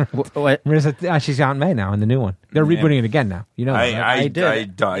 What? Marissa, she's Aunt May now in the new one. They're rebooting it again now. You know that, right?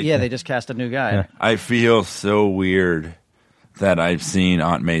 Yeah, they just cast a new guy. Yeah. I feel so weird that I've seen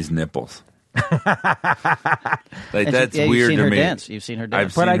Aunt May's nipples. That's weird to me. You've seen her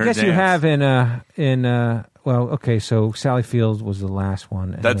dance. But I guess you have well, okay, so Sally Field was the last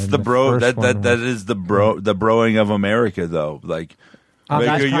one. That's the bro. That is the broing of America, though. Like, Make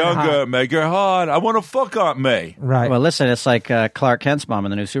that's her kinda younger, hot. make her hot. I want to fuck Aunt May. Right. Well, listen, it's like Clark Kent's mom in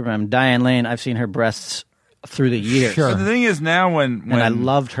the new Superman. Diane Lane, I've seen her breasts through the years. Sure. But the thing is now when And I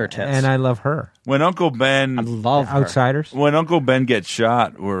loved her tits. and I love her. when Uncle I Ben love her. Outsiders. when Uncle Ben gets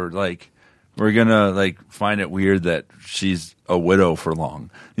shot, we're gonna like find it weird that she's a widow for long.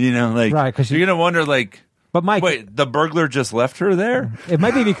 You know, like Right, 'cause you're gonna wonder like. But Mike, Wait, the burglar just left her there? it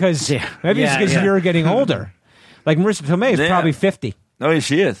might be because Yeah. maybe it's Yeah, because yeah. you're getting older. Like Marissa Tomei is Yeah. probably 50, Oh, yeah,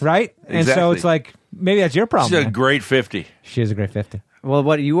 she is. right? And so Exactly. it's like maybe that's your problem. She's a man. great 50. She is a great 50. Well,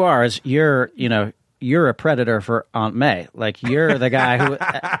 what you are is you're a predator for Aunt May. Like you're the guy who,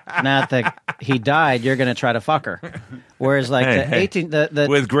 not that he died, you're going to try to fuck her. Whereas like the 18, the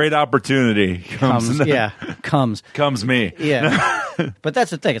With great opportunity comes comes me. yeah. But that's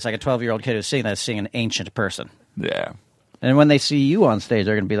the thing. It's like a 12-year-old kid who's seeing that, seeing an ancient person. Yeah. And when they see you on stage,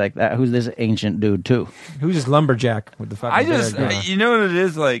 they're going to be like, "Who's this ancient dude too?" Who's this lumberjack with the fucking I just, beard going? you know what it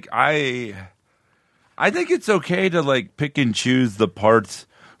is? Like, I think it's okay to, like, pick and choose the parts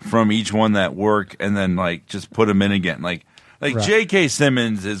from each one that work and then, like, just put them in again. Like Right. J.K.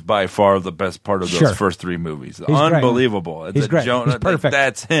 Simmons is by far the best part of those Sure. first three movies. great. Unbelievable. It's He's a great. He's like, perfect.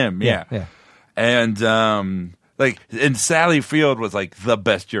 that's him. Yeah. Yeah. And, and Sally Field was, like, the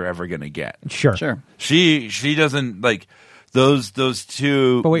best you're ever going to get. Sure. Sure. She doesn't, like, those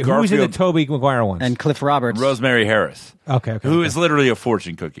two. But wait, who was in the Garfield- Tobey Maguire ones? And Cliff Roberts. Rosemary Harris. okay. Who is literally a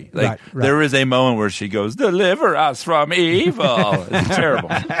fortune cookie. Like, Right. there is a moment where she goes, "Deliver us from evil." It's terrible.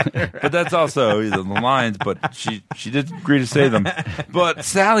 But that's also the lines, but she did agree to say them. But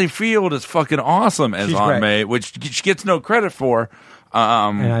Sally Field is fucking awesome as She's Aunt great. May, which she gets no credit for.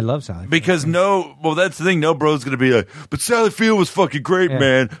 And I love Sally. Because that's the thing. No bro's going to be like, but Sally Field was fucking great, Yeah.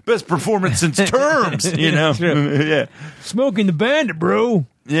 man. Best performance since Terms, you know? True. Yeah. Smoking the Bandit, bro.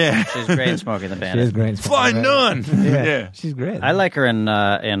 Yeah. She's great in Smoking the She is Bandit. great. Fly none. Yeah. She's great. I like her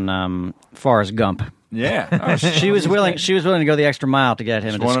in Forrest Gump. Yeah. Oh, She was willing to go the extra mile to get him.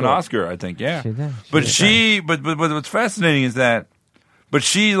 She into won an school. Oscar, I think. Yeah, She did. but what's fascinating is that, but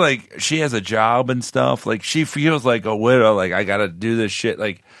she has a job and stuff. Like she feels like a widow. Like I got to do this shit.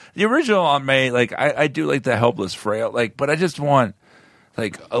 Like the original Aunt May. Like I do like the helpless frail. Like, but I just want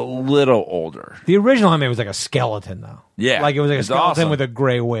like a little older. The original Aunt May was like a skeleton, though. Yeah, like it was like a it's skeleton awesome. with a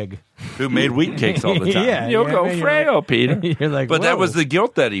gray wig. Who made wheat cakes all the time? Yeah, You'll yeah, go man, you're frail, like- Peter. You're like, but that whoa. was the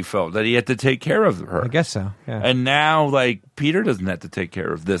guilt that he felt that he had to take care of her. I guess so. Yeah. And now, like Peter doesn't have to take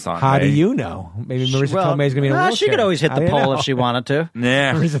care of this Aunt How May. do you know? Maybe Marissa Well, Tomei's gonna be in a wheelchair. she could always hit How the do you pole know? if she wanted to.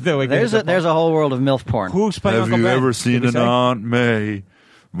 Yeah. Marissa Tomei could hit the There's a whole world of MILF porn. Who's playing Have Uncle you Ben? ever Did seen we an say? Aunt May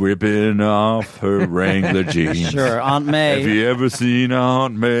ripping off her Wrangler jeans? Sure, Aunt Have May. you ever seen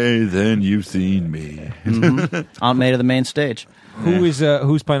Aunt May? Then you've seen me. Aunt May to the main stage. Who's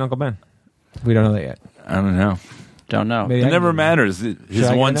playing Uncle Ben? We don't know that yet. I don't know. Don't know. Maybe It I never can- matters. Should His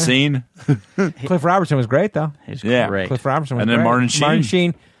I get one in there? scene. Cliff Robertson was great though. He's Yeah. great. Cliff Robertson was And then great. Martin Sheen. Martin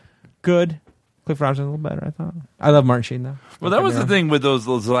Sheen, good. Cliff Robertson a little better, I thought. I love Martin Sheen though. Well, that was the thing with those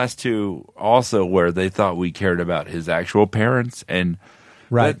last two also, where they thought we cared about his actual parents, and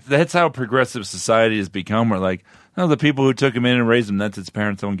Right. that's how progressive society has become. We're like, no, the people who took him in and raised him, that's his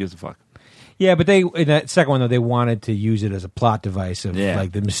parents. No one gives a fuck. Yeah, but in that second one though, they wanted to use it as a plot device of Yeah.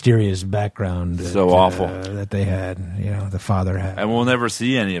 like the mysterious background So awful. that they had. You know, the father had. And we'll never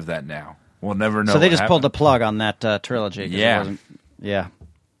see any of that now. We'll never know. So they what just pulled the happened. plug on that trilogy. 'cause it Yeah. wasn't- yeah.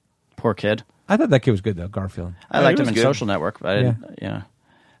 Poor kid. I thought that kid was good though, Garfield. I Yeah, liked he him was in good. Social Network, but I didn't. Yeah.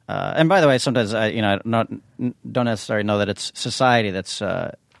 And by the way, sometimes I don't necessarily know that it's society that's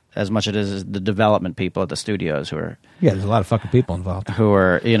as much as it is the development people at the studios who are Yeah, there's a lot of fucking people involved. if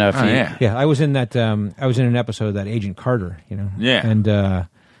you know. If Oh, you, yeah. Yeah, I was in that. I was in an episode of that Agent Carter. You know. Yeah. And I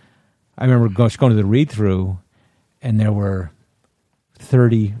remember going to the read through, and there were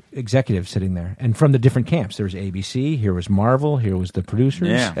 30 executives sitting there, and from the different camps. There was ABC, here was Marvel, here was the producers,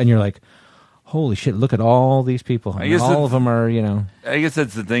 Yeah. and you're like, holy shit! Look at all these people. I And guess all that's- of them are, you know. I guess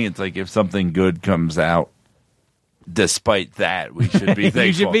that's the thing. It's like if something good comes out, despite that, we should be thankful.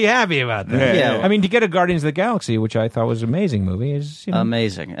 You should be happy about that. Yeah. I mean, to get a Guardians of the Galaxy, which I thought was an amazing movie, is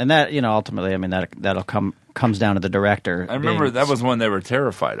amazing, and that ultimately, I mean that'll comes down to the director. I remember being- that was one they were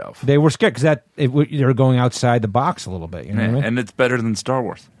terrified of. they were scared because they were going outside the box a little bit. You know what I mean? And it's better than Star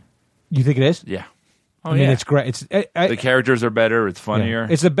Wars. You think it is? Yeah. Oh, I mean, yeah. it's great. It's The characters are better. It's funnier.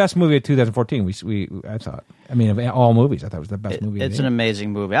 It's the best movie of 2014. I thought. I mean, of all movies, I thought it was the best movie. It's of an the year.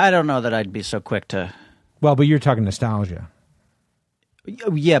 amazing movie. I don't know that I'd be so quick to. Well, but you're talking nostalgia.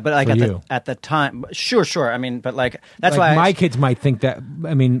 Yeah, but like For at you. the time, sure. I mean, but like that's Like, why my kids might think that.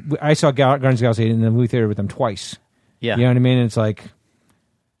 I mean, I saw Guardians of the Galaxy in the movie theater with them twice. yeah, You know what I mean? And it's like,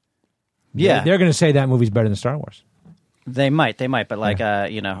 yeah. they're going to say that movie's better than Star Wars. They might, but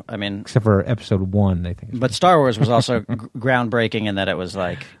I mean, except for episode 1, they think. But Star Wars was also groundbreaking in that it was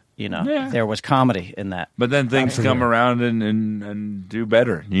like, there was comedy in that. But then things come around and do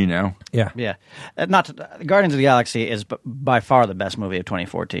better, Yeah. Guardians of the Galaxy is by far the best movie of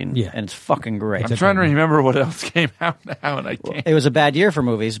 2014. Yeah. And it's fucking great. I'm trying to remember what else came out now, and I can't. It was a bad year for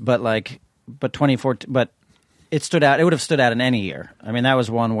movies, but 2014, but it stood out. It would have stood out in any year. I mean, that was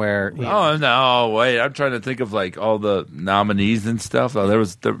one where. Oh no! Wait, I'm trying to think of like all the nominees and stuff. Oh, there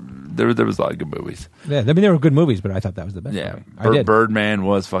was a lot of good movies. Yeah, I mean, there were good movies, but I thought that was the best. Yeah, movie. Birdman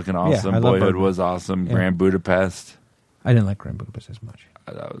was fucking awesome. I love Boyhood Birdman. was awesome. Yeah. Grand Budapest. I didn't like Grand Budapest as much.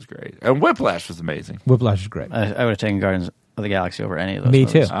 That was great. And Whiplash was amazing. Whiplash is great. I would have taken Guardians of the Galaxy over any of those. Me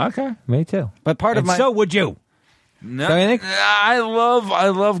movies. too. Okay. Me too. But part of And my so would you. No, Don't you think? I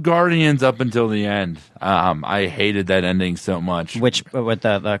love Guardians up until the end. I hated that ending so much. which with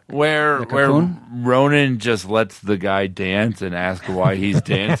the Where cocoon? Ronan just lets the guy dance and ask why he's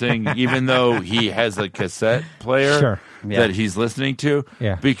dancing, even though he has a cassette player Sure. Yeah. that he's listening to.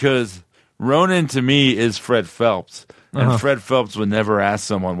 Yeah. Because Ronan to me is Fred Phelps. And Uh-huh. Fred Phelps would never ask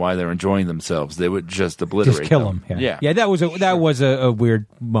someone why they're enjoying themselves. They would just obliterate Just kill him. Yeah. Yeah. That was a weird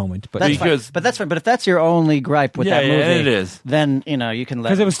moment, but that's because- fine. But that's fine. But if that's your only gripe with that Yeah, movie, it is. then you can let.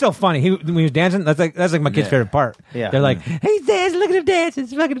 because it was still funny. When he was dancing, that's like my kid's Yeah. favorite part. Yeah. They're like, "He's dancing, look at him dance.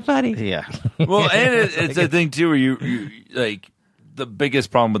 It's fucking funny." Yeah. Well, and it's a thing too where you like the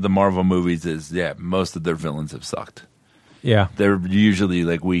biggest problem with the Marvel movies is most of their villains have sucked. Yeah. They're usually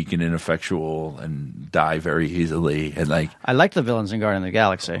like weak and ineffectual and die very easily, and like I liked the villains in Guardians of the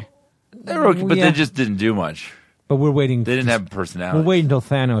Galaxy. they were okay, but Yeah. they just didn't do much. But we're waiting. They didn't have personality. We'll wait until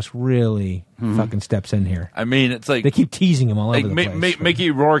Thanos really fucking steps in here. I mean, it's like They keep teasing him all like over the place.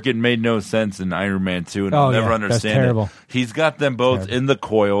 Mickey Rourke. It made no sense in Iron Man 2, and Oh, I'll never yeah, understand that's terrible. it. He's got them both in the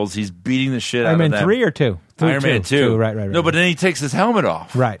coils. He's beating the shit out Iron of Man them. 3 or 2? Iron Man 2. Right. No, but then he takes his helmet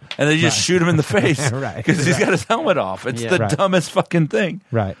off. Right. And they just shoot him in the face. Right. Because he's got his helmet off. It's Yeah. the Right. dumbest fucking thing.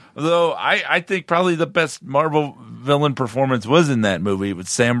 Right. Although I think probably the best Marvel villain performance was in that movie with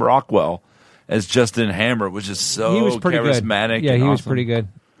Sam Rockwell as Justin Hammer, which is so He was pretty charismatic. good. Yeah, and he was awesome. pretty good.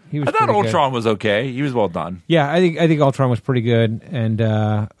 I thought Ultron was okay. He was well done. Yeah, I think Ultron was pretty good, and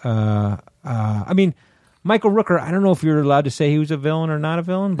I mean, Michael Rooker. I don't know if you're allowed to say he was a villain or not a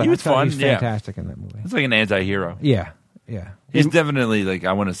villain, but He was I thought fun, He was yeah. fantastic in that movie. It's like an anti-hero. Yeah. He's definitely like,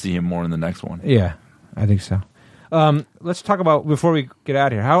 I want to see him more in the next one. Yeah, I think so. Let's talk about before we get out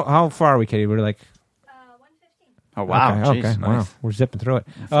of here. How far are we, Katie? We're like 1:15. Oh wow! Okay, Jeez. wow, nice. we're zipping through it.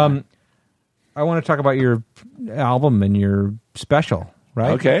 I want to talk about your album and your special,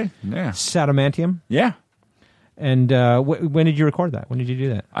 right? Okay. Yeah. Sadamantium. Yeah. And when did you record that? When did you do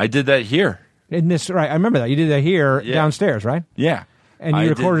that? I did that here. In this, right? I remember that you did that here Yeah. downstairs, right? Yeah. And you I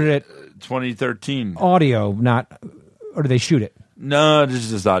recorded did, it 2013. audio, not, or did they shoot it? No, this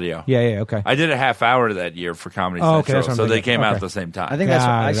is just audio. Yeah, okay. I did a half hour that year for Comedy Oh, okay, Central, that's what I'm so they thinking. came out Okay. at the same time. I think that's what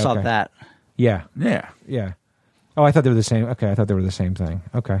Got I it, saw okay. that. Yeah. Yeah. Oh, I thought they were the same. Okay, I thought they were the same thing.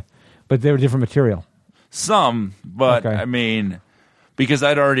 Okay, but they were different material. Some, but Okay. I mean, because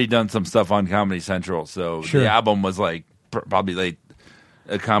I'd already done some stuff on Comedy Central, so Sure. the album was like probably like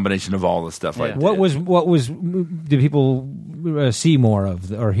a combination of all the stuff I Yeah. did. What was? Did people see more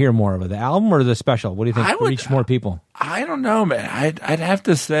of or hear more of the album or the special? What do you think I would- reached more people? I don't know, man. I'd have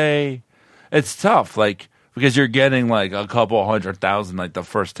to say it's tough, like because you're getting like a couple 100,000 like the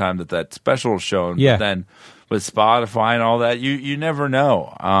first time that special was shown. Yeah. But then with Spotify and all that, you never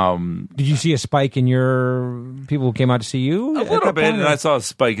know. Did you see a spike in your people who came out to see you? A at little that bit, point, and or- I saw a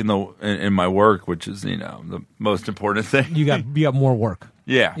spike in my work, which is the most important thing. You got more work.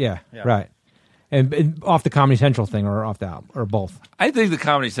 yeah. Yeah, right. And off the Comedy Central thing or off the album or both. I think the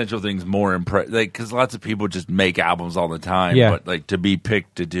Comedy Central thing's more impressive, like because lots of people just make albums all the time. Yeah. But like to be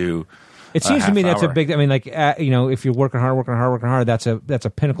picked to do, It seems to me half that's a hour. big. I mean, like if you're working hard, that's a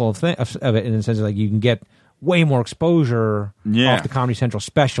pinnacle of it in the sense of like you can get way more exposure Yeah. off the Comedy Central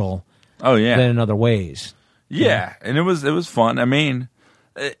special Oh yeah, than in other ways. yeah, and it was fun. I mean,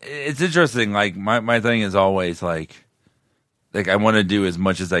 it's interesting. Like my thing is always like I want to do as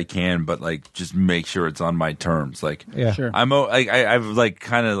much as I can, but like just make sure it's on my terms. Like Yeah, Sure. I've like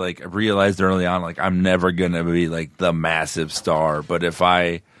kind of like realized early on like I'm never gonna be like the massive star, but if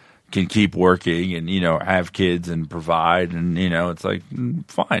I can keep working and have kids and provide and it's like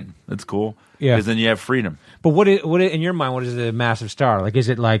fine, that's cool. Yeah. Because then you have freedom. But what in your mind? What is a massive star? Like, is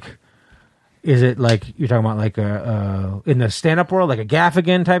it like you're talking about like in the stand up world, like a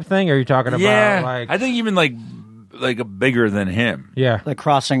Gaffigan type thing? Or are you talking about like I think even like a bigger than him. yeah, Like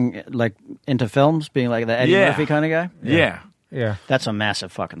crossing like into films, being like the Eddie Yeah. Murphy kind of guy. Yeah. yeah, That's a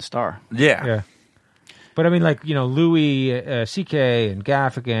massive fucking star. Yeah. yeah? But I mean, like, you know, Louis C.K. and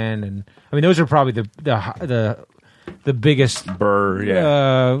Gaffigan, and I mean, those are probably the biggest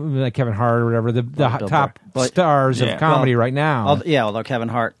Burr, like Kevin Hart or whatever, the Bill top Burr. stars of comedy right now. Although Kevin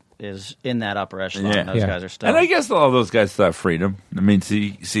Hart is in that upper echelon. Yeah. Those guys are still. And I guess all those guys still have freedom. I mean,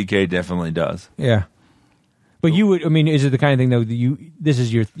 CK definitely does. Yeah. But you would, I mean, is it the kind of thing though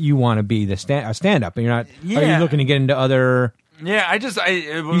that you want to be a stand up, and you're not? Are you looking to get into other? Yeah,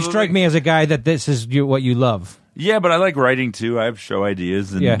 you strike me as a guy that this is what you love. Yeah, but I like writing too. I have show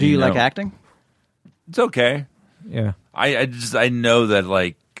ideas. And, Do you like acting? It's okay. Yeah. I know that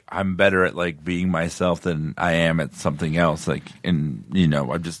like I'm better at like being myself than I am at something else. Like, and you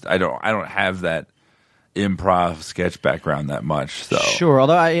know, I don't have that improv sketch background that much. So Sure.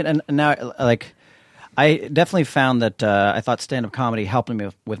 Although I definitely found that I thought stand-up comedy helped me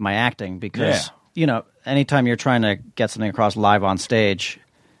with my acting because, you know, anytime you're trying to get something across live on stage,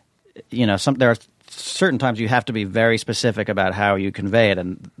 you know, there are certain times you have to be very specific about how you convey it,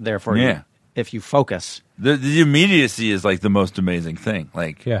 and therefore, if you focus. The immediacy is like the most amazing thing.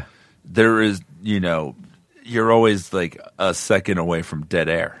 Like, there is, you know, you're always like a second away from dead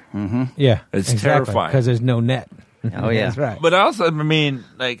air. Mm-hmm. Yeah. It's terrifying. Because there's no net. Oh yeah, that's right. But also, I mean,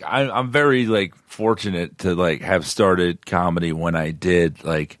 like I'm very like fortunate to like have started comedy when I did.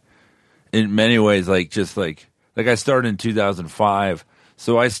 Like in many ways, like just like I started in 2005,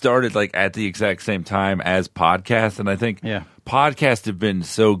 so I started like at the exact same time as podcasts, and I think podcasts have been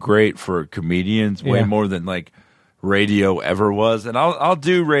so great for comedians way more than like radio ever was. And I'll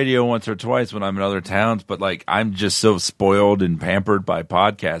do radio once or twice when I'm in other towns, but like I'm just so spoiled and pampered by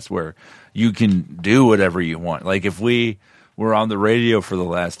podcasts where you can do whatever you want. Like if we were on the radio for the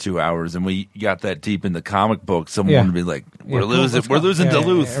last 2 hours and we got that deep in the comic book, someone would be like, "We're losing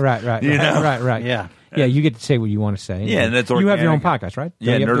Duluth." Right. You know? Right. Yeah. Yeah, you get to say what you want to say. Yeah, and that's you have your own organic. podcast, right?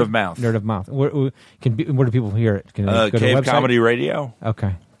 Yeah, Don't you have Nerd to- of Mouth. Nerd of Mouth. Where do people hear it? Can they go to the Cave website? Comedy Radio.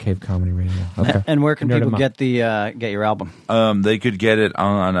 Okay, Cave Comedy Radio. Okay. And where can Nerd of people Mouth. get your album? They could get it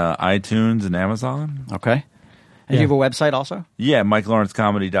on iTunes and Amazon. Okay. And you have a website also? Yeah,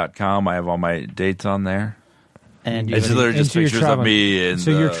 MikeLawrenceComedy.com. I have all my dates on there. And you It's have literally just so you're pictures of traveling. me and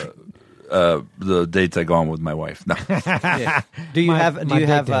So you're the dates I go on with my wife. No. do you My- have my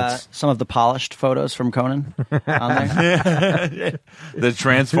date some of the polished photos from Conan on there? The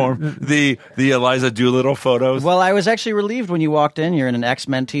transform, the Eliza Doolittle photos. Well, I was actually relieved when you walked in. You're in an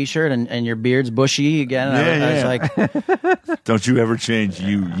X-Men T-shirt and your beard's bushy again. And I was like, Don't you ever change,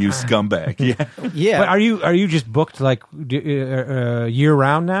 you scumbag. Yeah. yeah. But are you just booked like year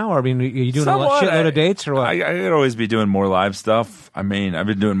round now? Or I mean, are you doing Somewhat. a shitload of dates or what? I could always be doing more live stuff. I mean, I've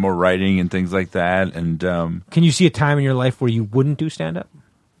been doing more writing and things like that. And Can you see a time in your life where you wouldn't do stand up?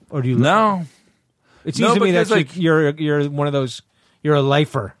 Or do you? no. It seems to me because, that like- you're one of those. You're a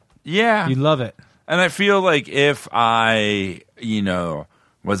lifer. Yeah. You love it. And I feel like if I, you know,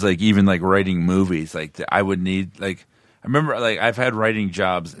 was like even like writing movies, like I would need like I remember like I've had writing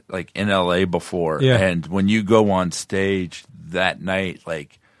jobs like in LA before, and when you go on stage that night,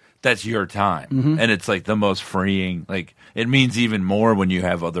 like that's your time, and it's like the most freeing. Like it means even more when you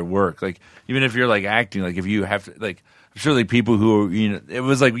have other work. Like even if you're like acting, like if you have to like. I'm sure like people who are, you know, it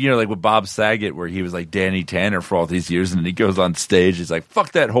was like, you know, like with Bob Saget where he was like Danny Tanner for all these years and then he goes on stage, he's like,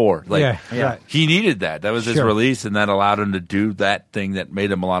 fuck that whore. Like right. he needed that. That was his Sure. release and that allowed him to do that thing that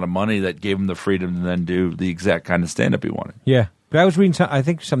made him a lot of money that gave him the freedom to then do the exact kind of stand up he wanted. Yeah, but I was reading. I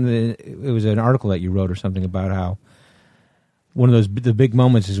think something. It was an article that you wrote or something about how one of the big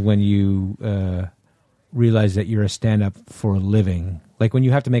moments is when you realize that you're a stand up for a living. Like when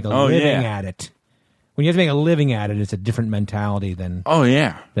you have to make a living at it. When you have to make a living at it, it's a different mentality than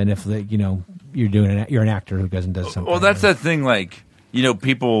than if you know you're an actor who does something. Well, that's that thing. Like, you know,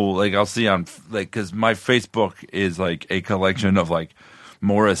 people like I'll see on like because my Facebook is like a collection of like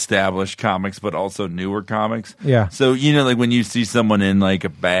more established comics, but also newer comics. Yeah. So you know, like when you see someone in like a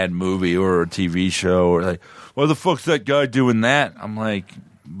bad movie or a TV show, or like, why the fuck's that guy doing that? I'm like,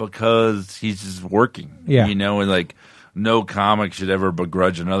 because he's just working. Yeah. You know, and like. No comic should ever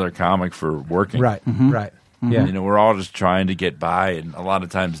begrudge another comic for working. right, right. Yeah, You know, we're all just trying to get by and a lot of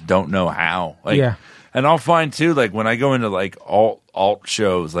times don't know how. Like, Yeah. And I'll find too, like when I go into like alt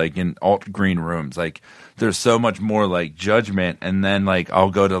shows, like in alt green rooms, like there's so much more like judgment. And then like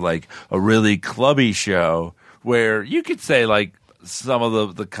I'll go to like a really clubby show where you could say like some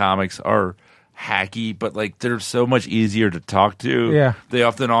of the comics are hacky, but like they're so much easier to talk to. Yeah. They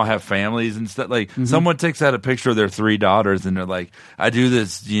often all have families and stuff. Like someone takes out a picture of their 3 daughters and they're like, I do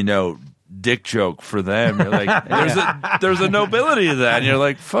this, you know, dick joke for them. You're like, there's a nobility to that. And you're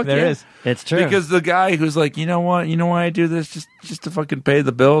like, fuck There is. It's true. Because the guy who's like, you know what? You know why I do this? Just to fucking pay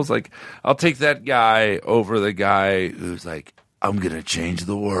the bills? Like, I'll take that guy over the guy who's like, I'm going to change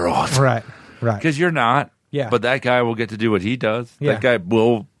the world. Right. Because you're not. Yeah. But that guy will get to do what he does. Yeah. That guy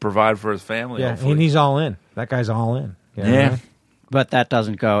will provide for his family. Yeah, hopefully. and he's all in. That guy's all in. You know what I Yeah. mean? But that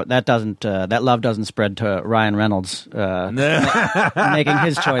love doesn't spread to Ryan Reynolds making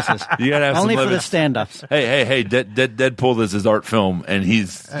his choices. You gotta have Only some for the limits. stand-ups. Hey! Deadpool is his art film, and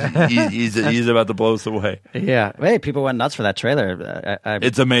he's about to blow us away. Yeah. Hey, people went nuts for that trailer.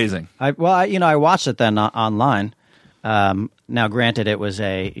 It's amazing. I watched it then online. Now, granted, it was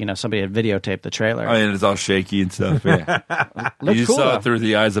somebody had videotaped the trailer. I mean, it's all shaky and stuff. Yeah. Looked You cool, saw though. it through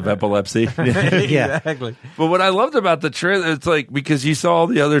the eyes of epilepsy. Yeah. Exactly. But what I loved about the trailer, it's like, because you saw all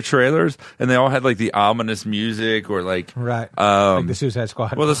the other trailers, and they all had like the ominous music or like, Right. Like the Suicide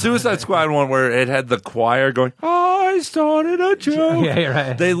Squad. well, the Suicide Squad one where it had the choir going, I started a joke. Yeah, you're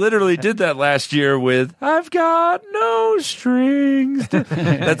right. They literally did that last year with I've got no strings.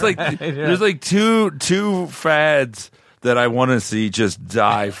 That's like, there's like two fads that I want to see just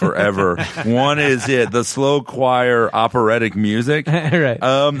die forever. One is the slow choir operatic music, Right.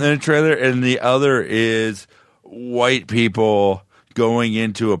 in a trailer, and the other is white people going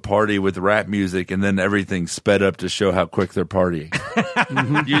into a party with rap music and then everything sped up to show how quick they're partying.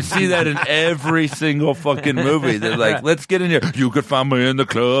 You see that in every single fucking movie. They're like, let's get in here. You could find me in the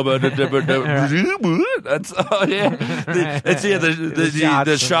club. That's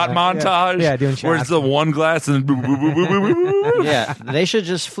the shot montage. Yeah, doing where shots. it's the one glass and Yeah, they should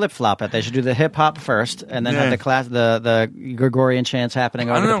just flip-flop it. They should do the hip-hop first and then have the Gregorian chants happening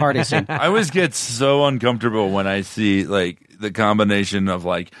over the party scene. I always get so uncomfortable when I see like the combination of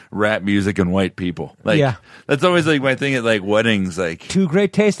like rap music and white people. Like Yeah. that's always like my thing at like weddings. Like Two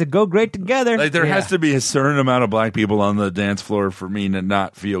great tastes that go great together. Like there has to be a certain amount of black people on the dance floor for me to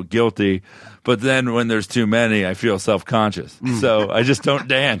not feel guilty. But then when there's too many, I feel self-conscious. So I just don't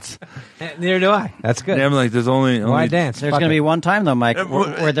dance. Neither do I. That's good. And I'm like, there's only Why dance? There's Fuck going to it. be one time, though, Mike,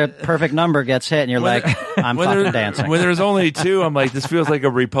 where the perfect number gets hit and you're like, I'm fucking dancing. When there's only two, I'm like, this feels like a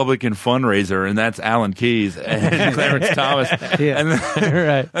Republican fundraiser, and that's Alan Keyes and Clarence Thomas. Yeah. And then,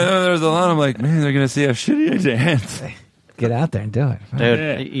 Right. and then there's a lot. I'm like, man, they're gonna see how shitty I dance. Get out there and do it.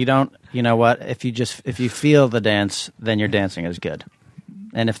 Dude, you know what? If you feel the dance, then your dancing is good.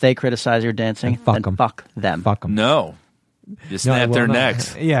 And if they criticize your dancing, Then fuck then 'em. fuck them. Fuck them. No, you snap their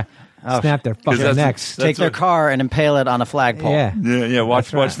necks. Yeah. Snap their fucking that's- necks. that's Take their what- car and impale it on a flagpole. Yeah. Yeah.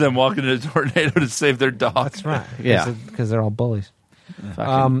 Watch That's right. them walk into a tornado to save their dog. That's right. Yeah. Because they're all bullies.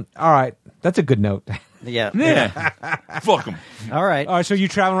 Fucking- All right. That's a good note. yeah. Yeah, fuck them. All right. All right. So you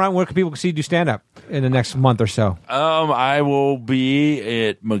traveling around. Where can people see you do stand up in the next month or so? I will be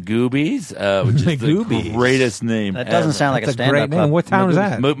at Magoobies, which is the Magoobies. greatest name. That doesn't ever. sound like That's a a great stand-up name. club. What town is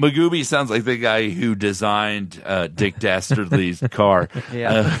that? Magooby sounds like the guy who designed Dick Dastardly's car.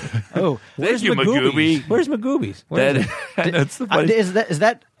 Yeah. Oh, Thank you, Magooby. Where's Magoobies? Where is it? That's the funny. is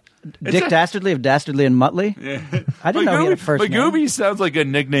that Dick Dastardly of Dastardly and Muttley? I didn't know he had a first name. Magooby sounds like a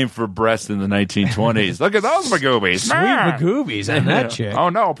nickname for breasts in the 1920s. Look at those Magoobies. Sweet Magoobies and that chick. Oh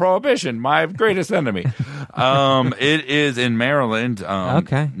no, Prohibition, my greatest enemy. It is in Maryland.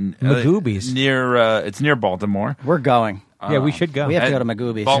 Okay. Magoobies. It's near Baltimore. We're going. Yeah, we should go. We have to go to And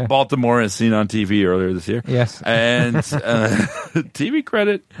Magoobies. Baltimore is seen on TV earlier this year. Yes. And TV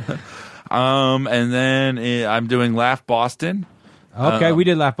credit. And then I'm doing Laugh Boston. Okay, we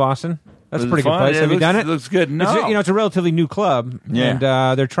did Laugh Boston. That's a pretty good fun. place. Yeah, Have you done it? It looks good. No. It's a relatively new club. Yeah.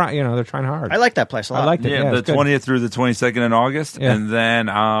 And they're trying. They're trying hard. I like that place a lot. I liked it. Yeah, the it's good. 20th through the 22nd in August. Yeah. And then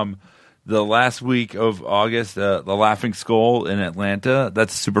the last week of August, the Laughing Skull in Atlanta.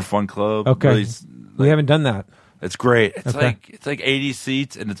 That's a super fun club. Okay. Really, We haven't done that. it's great. It's Okay. like 80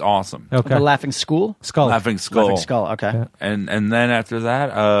 seats and it's awesome. Okay. The Laughing School? Skull. Laughing Skull. Laughing Skull, okay. Yeah. And then after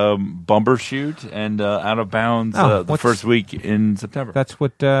that, Bumbershoot and Out of Bounds the what's- first week in September. That's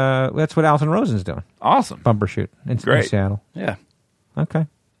what Alison Rosen's doing. awesome. Bumbershoot in Great. Seattle. Yeah. Okay.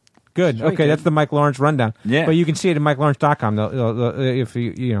 Good. Very Okay, good. that's the Mike Lawrence rundown. Yeah. But you can see it at MikeLawrence.com if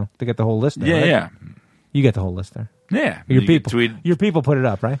you to get the whole list there. Yeah, right? yeah. You get the whole list there. Yeah. Your You could people. tweet. Your people put it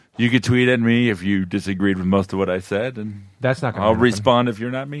up, right? You could tweet at me if you disagreed with most of what I said, and That's not going to I'll happen. respond if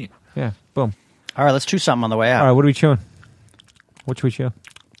you're not me. Yeah. Boom. All right, let's chew something on the way out. All right, what are we chewing? What should we chew?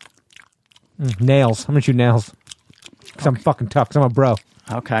 Nails. I'm going to chew nails. Because I'm fucking tough. Because I'm a bro.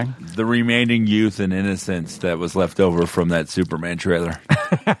 Okay. The remaining youth and innocence that was left over from that Superman trailer.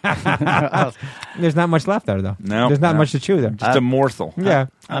 There's not much left there, though. No, there's not much to chew there. Just a morsel. Yeah.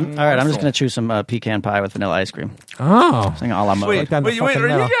 All right, I'm just going to chew some pecan pie with vanilla ice cream. Oh. Something a la mode. Wait, are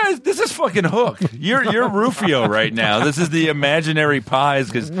you guys? This is fucking Hook. You're Rufio right now. This is the imaginary pies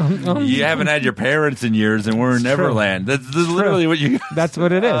because you haven't had your parents in years, and we're in Neverland. That's literally what you. That's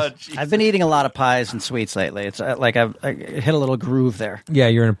what it is. I've been eating a lot of pies and sweets lately. It's like I hit a little groove there. Yeah,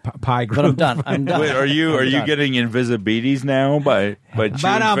 you're in a pie groove. But I'm done. I'm done. Wait, are you getting invisibilities now by chewing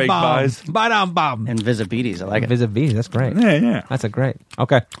fake pies? Ba-dum-bum. Invisibilities. I like it. Invisibilities. That's great. Yeah. That's a great.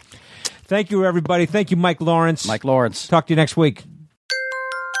 Okay. Thank you, everybody. Thank you, Mike Lawrence. Mike Lawrence. Talk to you next week.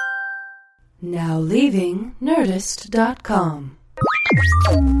 Now leaving Nerdist.com.